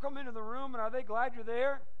 Do you come into the room and are they glad you're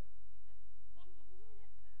there?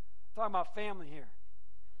 Talking about family here.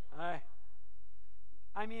 All right.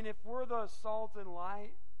 I mean, if we're the salt and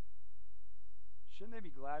light, shouldn't they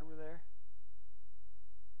be glad we're there?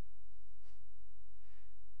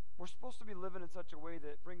 We're supposed to be living in such a way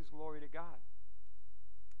that brings glory to God.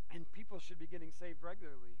 And people should be getting saved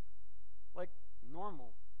regularly. Like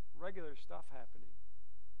normal, regular stuff happening.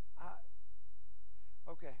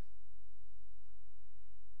 Okay.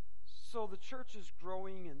 So the church is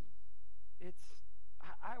growing, and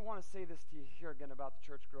I want to say this to you here again about the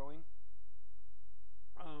church growing.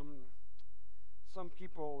 Some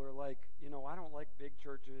people are like, I don't like big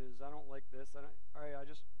churches. I don't like this. I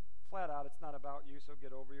just flat out, it's not about you, so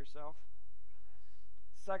get over yourself.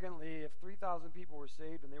 Secondly, if 3,000 people were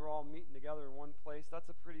saved and they were all meeting together in one place, that's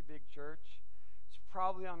a pretty big church. It's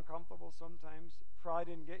probably uncomfortable sometimes. Probably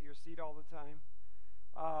didn't get your seat all the time.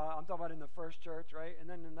 I'm talking about in the first church, right? And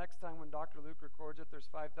then the next time when Dr. Luke records it, there's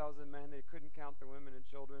 5,000 men. They couldn't count the women and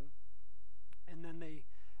children. And then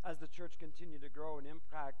as the church continued to grow and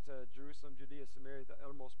impact Jerusalem, Judea, Samaria, the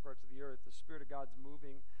uttermost parts of the earth, the Spirit of God's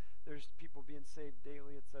moving. There's people being saved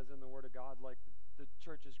daily, it says in the Word of God, like the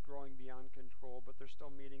church is growing beyond control, but they're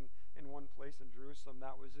still meeting in one place in Jerusalem.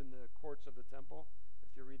 That was in the courts of the temple.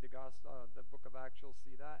 If you read the book of Acts, you'll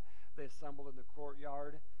see that. They assembled in the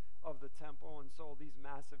courtyard of the temple, and so these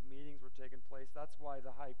massive meetings were taking place. That's why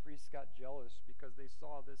the high priests got jealous, because they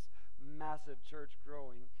saw this massive church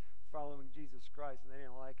growing, following Jesus Christ, and they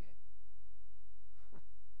didn't like it.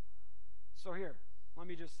 So here, let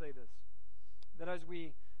me just say this, that as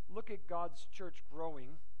we look at God's church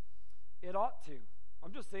growing, it ought to.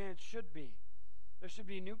 I'm just saying it should be. There should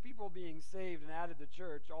be new people being saved and added to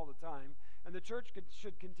church all the time, and the church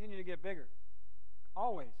should continue to get bigger.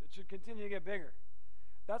 Always. It should continue to get bigger.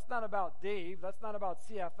 That's not about Dave. That's not about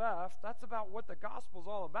CFF. That's about what the gospel's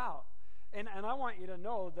all about. And I want you to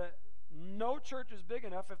know that no church is big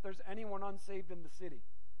enough if there's anyone unsaved in the city.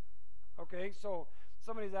 Okay, so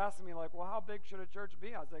somebody's asking me like, well, how big should a church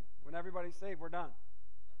be? I was like, when everybody's saved, we're done.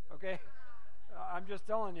 Okay? I'm just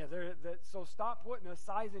telling you. So stop putting a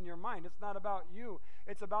size in your mind. It's not about you.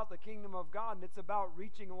 It's about the kingdom of God, and it's about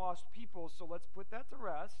reaching lost people. So let's put that to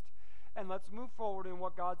rest, and let's move forward in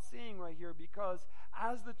what God's saying right here, because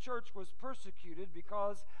as the church was persecuted,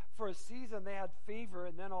 because for a season they had favor,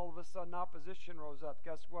 and then all of a sudden opposition rose up.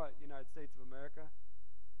 Guess what, United States of America?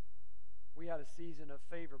 We had a season of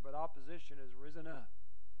favor, but opposition has risen up.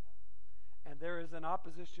 And there is an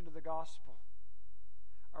opposition to the gospel.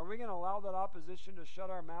 Are we going to allow that opposition to shut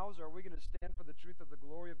our mouths, or are we going to stand for the truth of the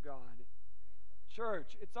glory of God?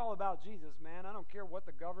 Church, it's all about Jesus, man. I don't care what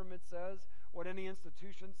the government says, what any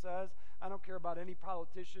institution says. I don't care about any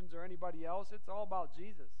politicians or anybody else. It's all about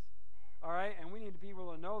Jesus. All right? And we need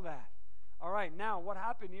people to know that. All right, now what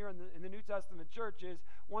happened here in the New Testament church is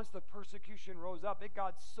once the persecution rose up, it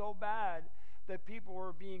got so bad that people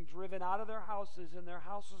were being driven out of their houses and their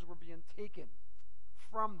houses were being taken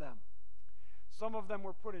from them. Some of them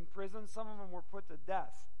were put in prison. Some of them were put to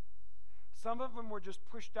death. Some of them were just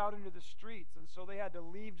pushed out into the streets, and so they had to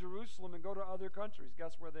leave Jerusalem and go to other countries.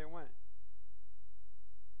 Guess where they went?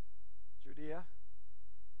 Judea,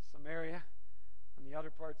 Samaria, and the other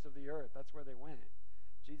parts of the earth. That's where they went.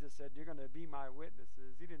 Jesus said, you're going to be my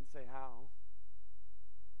witnesses. He didn't say how.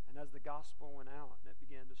 And as the gospel went out, it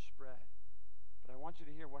began to spread. But I want you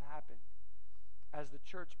to hear what happened. As the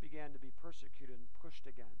church began to be persecuted and pushed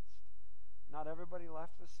against, not everybody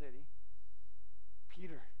left the city.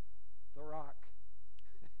 Peter, the rock,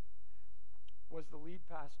 was the lead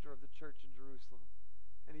pastor of the church in Jerusalem.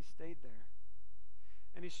 And he stayed there.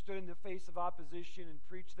 And he stood in the face of opposition and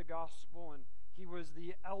preached the gospel, and he was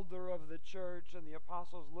the elder of the church, and the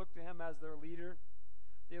apostles looked to him as their leader.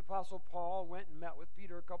 The apostle Paul went and met with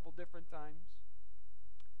Peter a couple different times.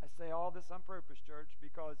 I say all this on purpose, church,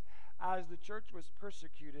 because as the church was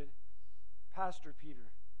persecuted, Pastor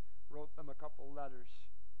Peter wrote them a couple letters,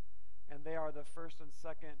 and they are the first and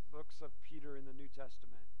second books of Peter in the New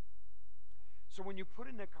Testament. So when you put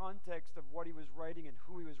in the context of what he was writing and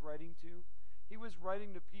who he was writing to, he was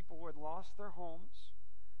writing to people who had lost their homes,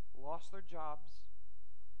 lost their jobs,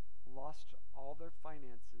 lost all their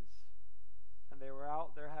finances, and they were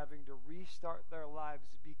out there having to restart their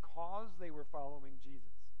lives because they were following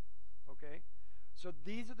Jesus. Okay? So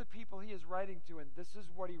these are the people he is writing to, and this is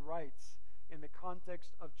what he writes in the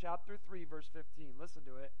context of chapter 3, verse 15. Listen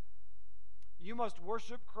to it. You must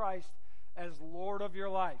worship Christ as Lord of your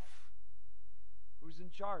life. Who's in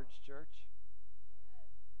charge, church?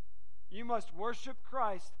 You must worship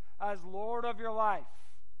Christ as Lord of your life.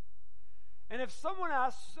 And if someone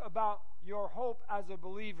asks about your hope as a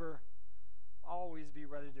believer, always be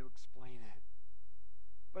ready to explain it.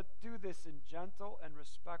 But do this in gentle and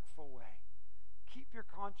respectful way. Keep your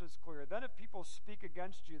conscience clear. Then if people speak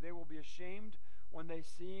against you, they will be ashamed when they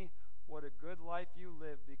see what a good life you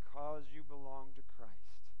live because you belong to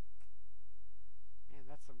Christ. Man,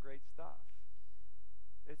 that's some great stuff.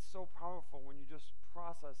 It's so powerful when you just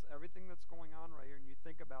process everything that's going on right here and you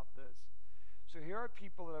think about this. So here are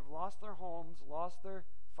people that have lost their homes, lost their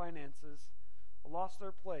finances, lost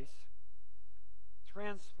their place,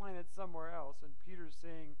 transplanted somewhere else, and Peter's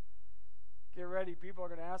saying, get ready, people are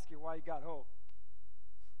going to ask you why you got hope.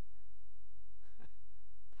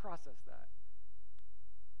 Process that.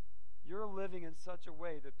 You're living in such a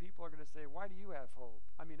way that people are going to say, why do you have hope?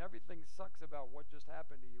 I mean, everything sucks about what just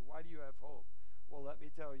happened to you. Why do you have hope? Well, let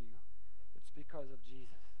me tell you, it's because of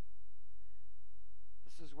Jesus.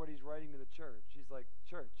 This is what he's writing to the church. He's like,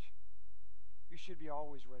 church, you should be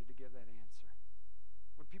always ready to give that answer.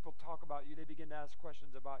 When people talk about you, they begin to ask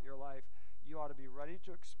questions about your life. You ought to be ready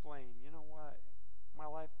to explain, you know what? My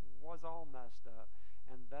life was all messed up,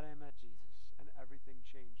 and then I met Jesus, and everything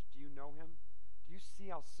changed. Do you know him? Do you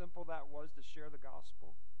see how simple that was to share the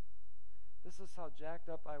gospel? This is how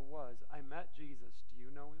jacked up I was. I met Jesus. Do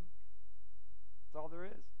you know him? That's all there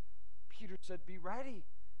is. Peter said, be ready.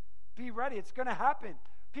 Be ready. It's going to happen.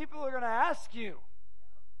 People are going to ask you.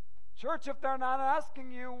 Church, if they're not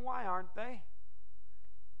asking you, why aren't they?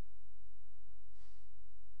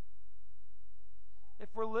 If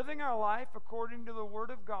we're living our life according to the Word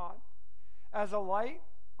of God, as a light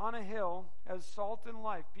on a hill, as salt in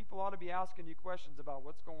life, people ought to be asking you questions about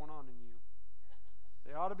what's going on in you.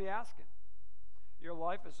 They ought to be asking. Your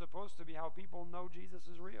life is supposed to be how people know Jesus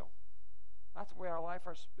is real. That's the way our life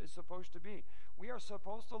is supposed to be. We are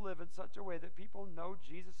supposed to live in such a way that people know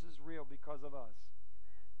Jesus is real because of us.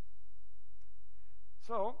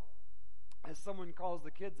 So, as someone calls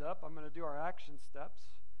the kids up, I'm going to do our action steps.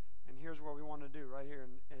 And here's what we want to do right here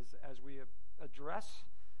as we address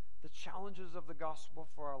the challenges of the gospel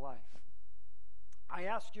for our life. I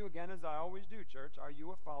ask you again, as I always do, church, are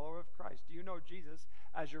you a follower of Christ? Do you know Jesus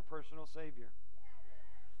as your personal Savior?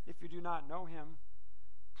 If you do not know him,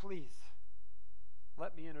 please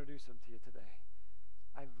let me introduce him to you today.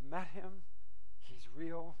 I've met him. He's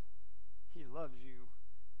real. He loves you.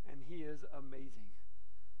 And he is amazing.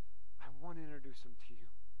 I want to introduce him to you.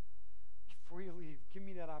 Before you leave, give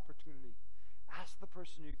me that opportunity. Ask the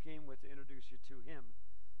person you came with to introduce you to him.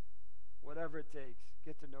 Whatever it takes,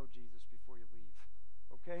 get to know Jesus before you leave.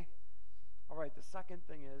 Okay? All right, the second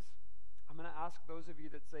thing is, I'm going to ask those of you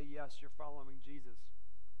that say yes, you're following Jesus.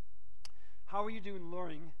 How are you doing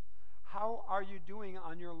learning? How are you doing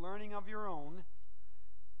on your learning of your own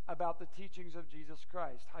about the teachings of Jesus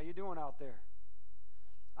Christ? How you doing out there?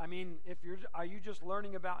 I mean, are you just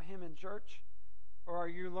learning about him in church, or are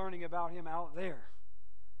you learning about him out there?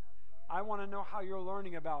 I want to know how you're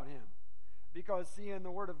learning about him. Because, see, in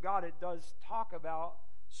the Word of God, it does talk about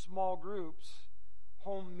small groups,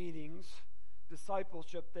 home meetings,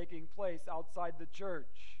 discipleship taking place outside the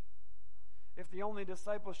church. If the only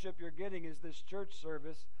discipleship you're getting is this church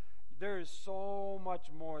service, there is so much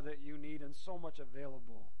more that you need and so much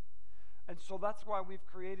available. And so that's why we've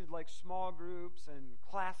created like small groups and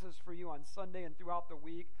classes for you on Sunday and throughout the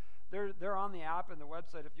week. They're on the app and the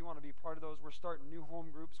website if you want to be part of those. We're starting new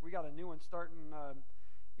home groups. We got a new one starting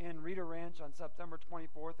in Rita Ranch on September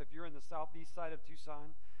 24th if you're in the southeast side of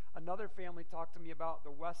Tucson. Another family talked to me about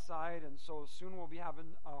the west side, and so soon we'll be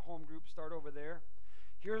having a home group start over there.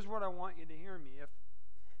 Here's what I want you to hear me.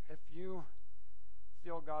 If you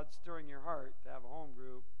feel God stirring your heart to have a home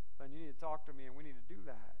group, then you need to talk to me, and we need to do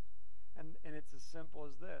that. And it's as simple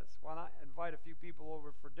as this. Why not invite a few people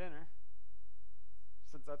over for dinner,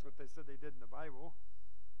 since that's what they said they did in the Bible.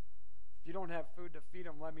 If you don't have food to feed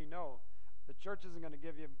them, let me know. The church isn't going to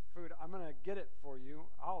give you food. I'm going to get it for you.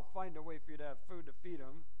 I'll find a way for you to have food to feed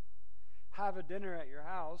them. Have a dinner at your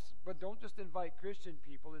house, but don't just invite Christian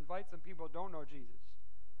people. Invite some people who don't know Jesus.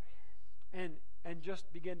 And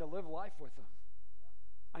just begin to live life with them.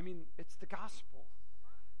 I mean, it's the gospel.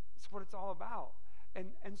 It's what it's all about.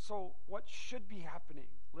 And so what should be happening,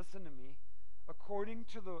 listen to me, according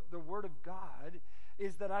to the Word of God,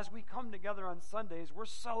 is that as we come together on Sundays, we're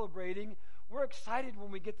celebrating, we're excited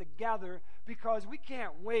when we get together because we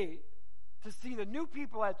can't wait to see the new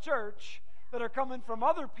people at church that are coming from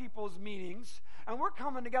other people's meetings, and we're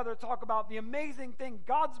coming together to talk about the amazing thing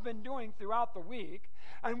God's been doing throughout the week,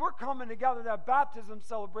 and we're coming together to have baptism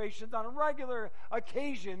celebrations on a regular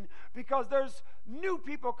occasion because there's new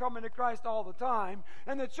people coming to Christ all the time,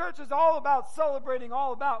 and the church is all about celebrating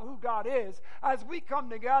all about who God is as we come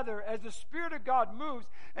together, as the Spirit of God moves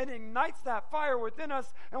and ignites that fire within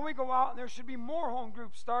us, and we go out, and there should be more home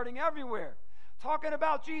groups starting everywhere. Talking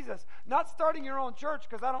about Jesus, not starting your own church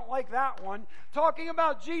because I don't like that one. Talking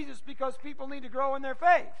about Jesus because people need to grow in their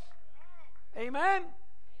faith. Amen?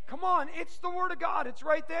 Come on, it's the Word of God. It's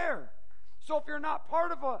right there. So if you're not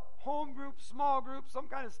part of a home group, small group, some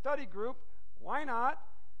kind of study group, why not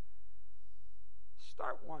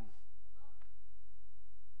start one?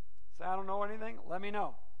 Say, I don't know anything? Let me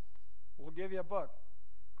know. We'll give you a book.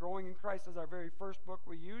 Growing in Christ is our very first book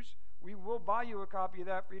we use. We will buy you a copy of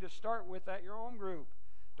that for you to start with at your home group.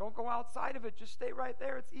 Don't go outside of it. Just stay right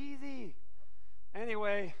there. It's easy.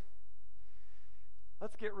 Anyway,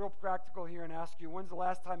 let's get real practical here and ask you, when's the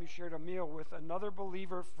last time you shared a meal with another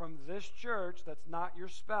believer from this church that's not your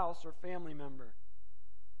spouse or family member?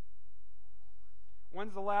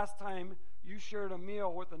 When's the last time you shared a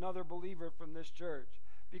meal with another believer from this church?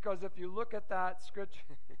 Because if you look at that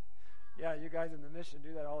scripture, yeah, you guys in the mission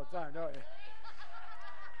do that all the time, don't you?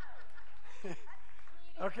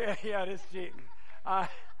 Okay, yeah, it is cheating.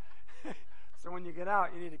 So when you get out,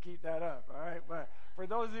 you need to keep that up, all right? But for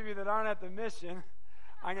those of you that aren't at the mission,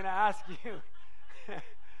 I'm going to ask you,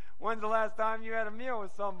 when's the last time you had a meal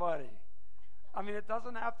with somebody? I mean, it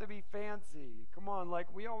doesn't have to be fancy. Come on,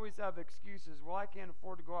 like we always have excuses. Well, I can't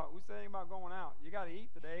afford to go out. Who's saying about going out? You got to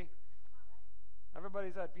eat today.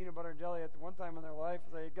 Everybody's had peanut butter and jelly at one time in their life.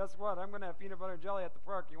 Say, guess what? I'm going to have peanut butter and jelly at the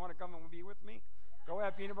park. You want to come and be with me? Go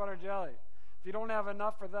have peanut butter and jelly. If you don't have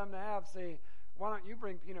enough for them to have, say, why don't you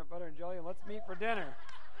bring peanut butter and jelly and let's meet for dinner?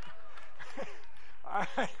 All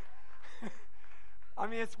right. I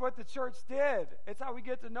mean, it's what the church did. It's how we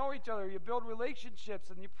get to know each other. You build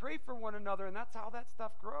relationships and you pray for one another, and that's how that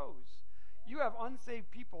stuff grows. You have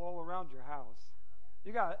unsaved people all around your house.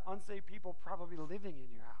 You got unsaved people probably living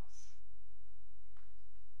in your house.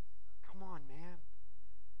 Come on, man.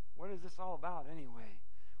 What is this all about anyway?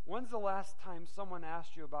 When's the last time someone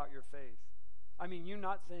asked you about your faith? I mean, you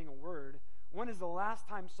not saying a word. When is the last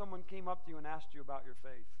time someone came up to you and asked you about your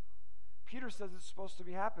faith? Peter says it's supposed to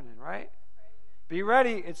be happening, right? Be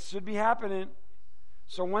ready. It should be happening.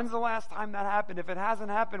 So when's the last time that happened? If it hasn't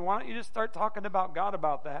happened, why don't you just start talking about God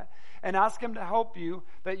about that and ask Him to help you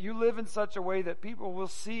that you live in such a way that people will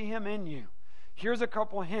see Him in you. Here's a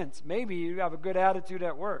couple hints. Maybe you have a good attitude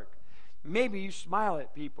at work. Maybe you smile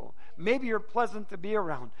at people. Maybe you're pleasant to be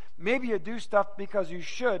around. Maybe you do stuff because you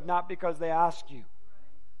should, not because they ask you.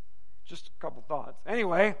 Just a couple thoughts.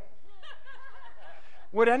 Anyway,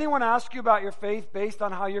 would anyone ask you about your faith based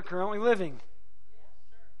on how you're currently living?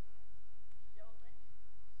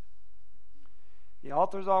 The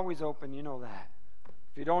altar's always open, you know that.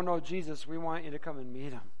 If you don't know Jesus, we want you to come and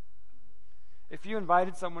meet him. If you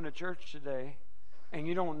invited someone to church today and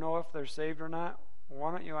you don't know if they're saved or not,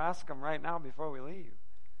 why don't you ask them right now before we leave?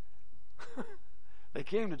 They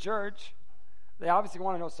came to church. They obviously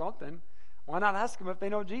want to know something. Why not ask them if they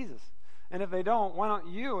know Jesus? And if they don't, why don't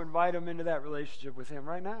you invite them into that relationship with him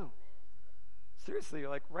right now? Seriously,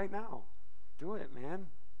 like right now. Do it, man.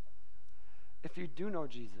 If you do know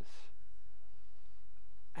Jesus,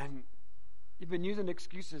 and you've been using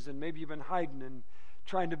excuses, and maybe you've been hiding and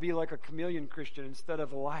trying to be like a chameleon Christian instead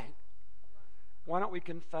of a light, why don't we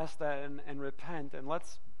confess that and repent, and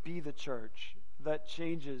let's be the church that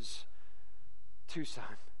changes Tucson.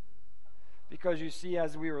 Because you see,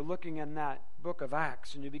 as we were looking in that book of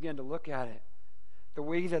Acts, and you begin to look at it, the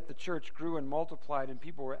way that the church grew and multiplied and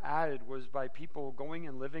people were added was by people going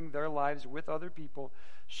and living their lives with other people,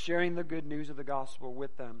 sharing the good news of the gospel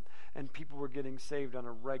with them, and people were getting saved on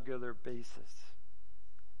a regular basis.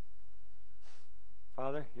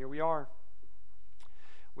 Father, here we are.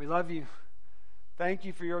 We love you. Thank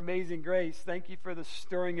you for your amazing grace. Thank you for the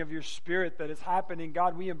stirring of your Spirit that is happening.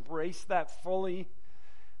 God, we embrace that fully.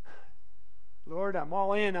 Lord, I'm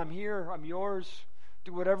all in. I'm here. I'm yours.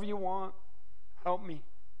 Do whatever you want. Help me.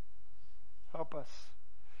 Help us.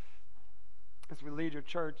 As we lead your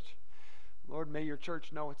church, Lord, may your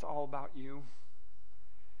church know it's all about you.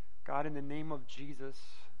 God, in the name of Jesus,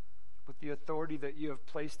 with the authority that you have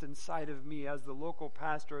placed inside of me as the local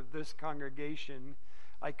pastor of this congregation,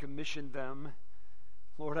 I commission them.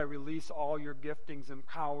 Lord, I release all your giftings and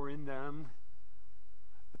power in them,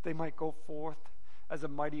 that they might go forth as a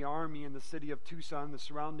mighty army in the city of Tucson, the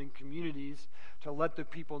surrounding communities, to let the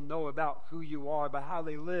people know about who you are, about how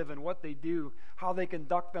they live and what they do, how they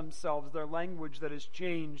conduct themselves, their language that has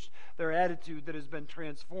changed, their attitude that has been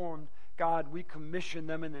transformed. God, we commission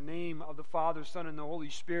them in the name of the Father, Son, and the Holy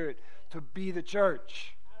Spirit to be the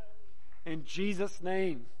church. In Jesus'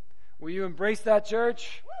 name. Will you embrace that,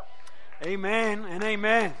 church? Amen and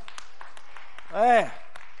amen. Hey,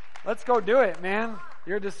 let's go do it, man.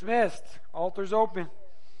 You're dismissed. Altar's open.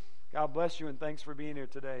 God bless you, and thanks for being here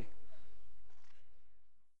today.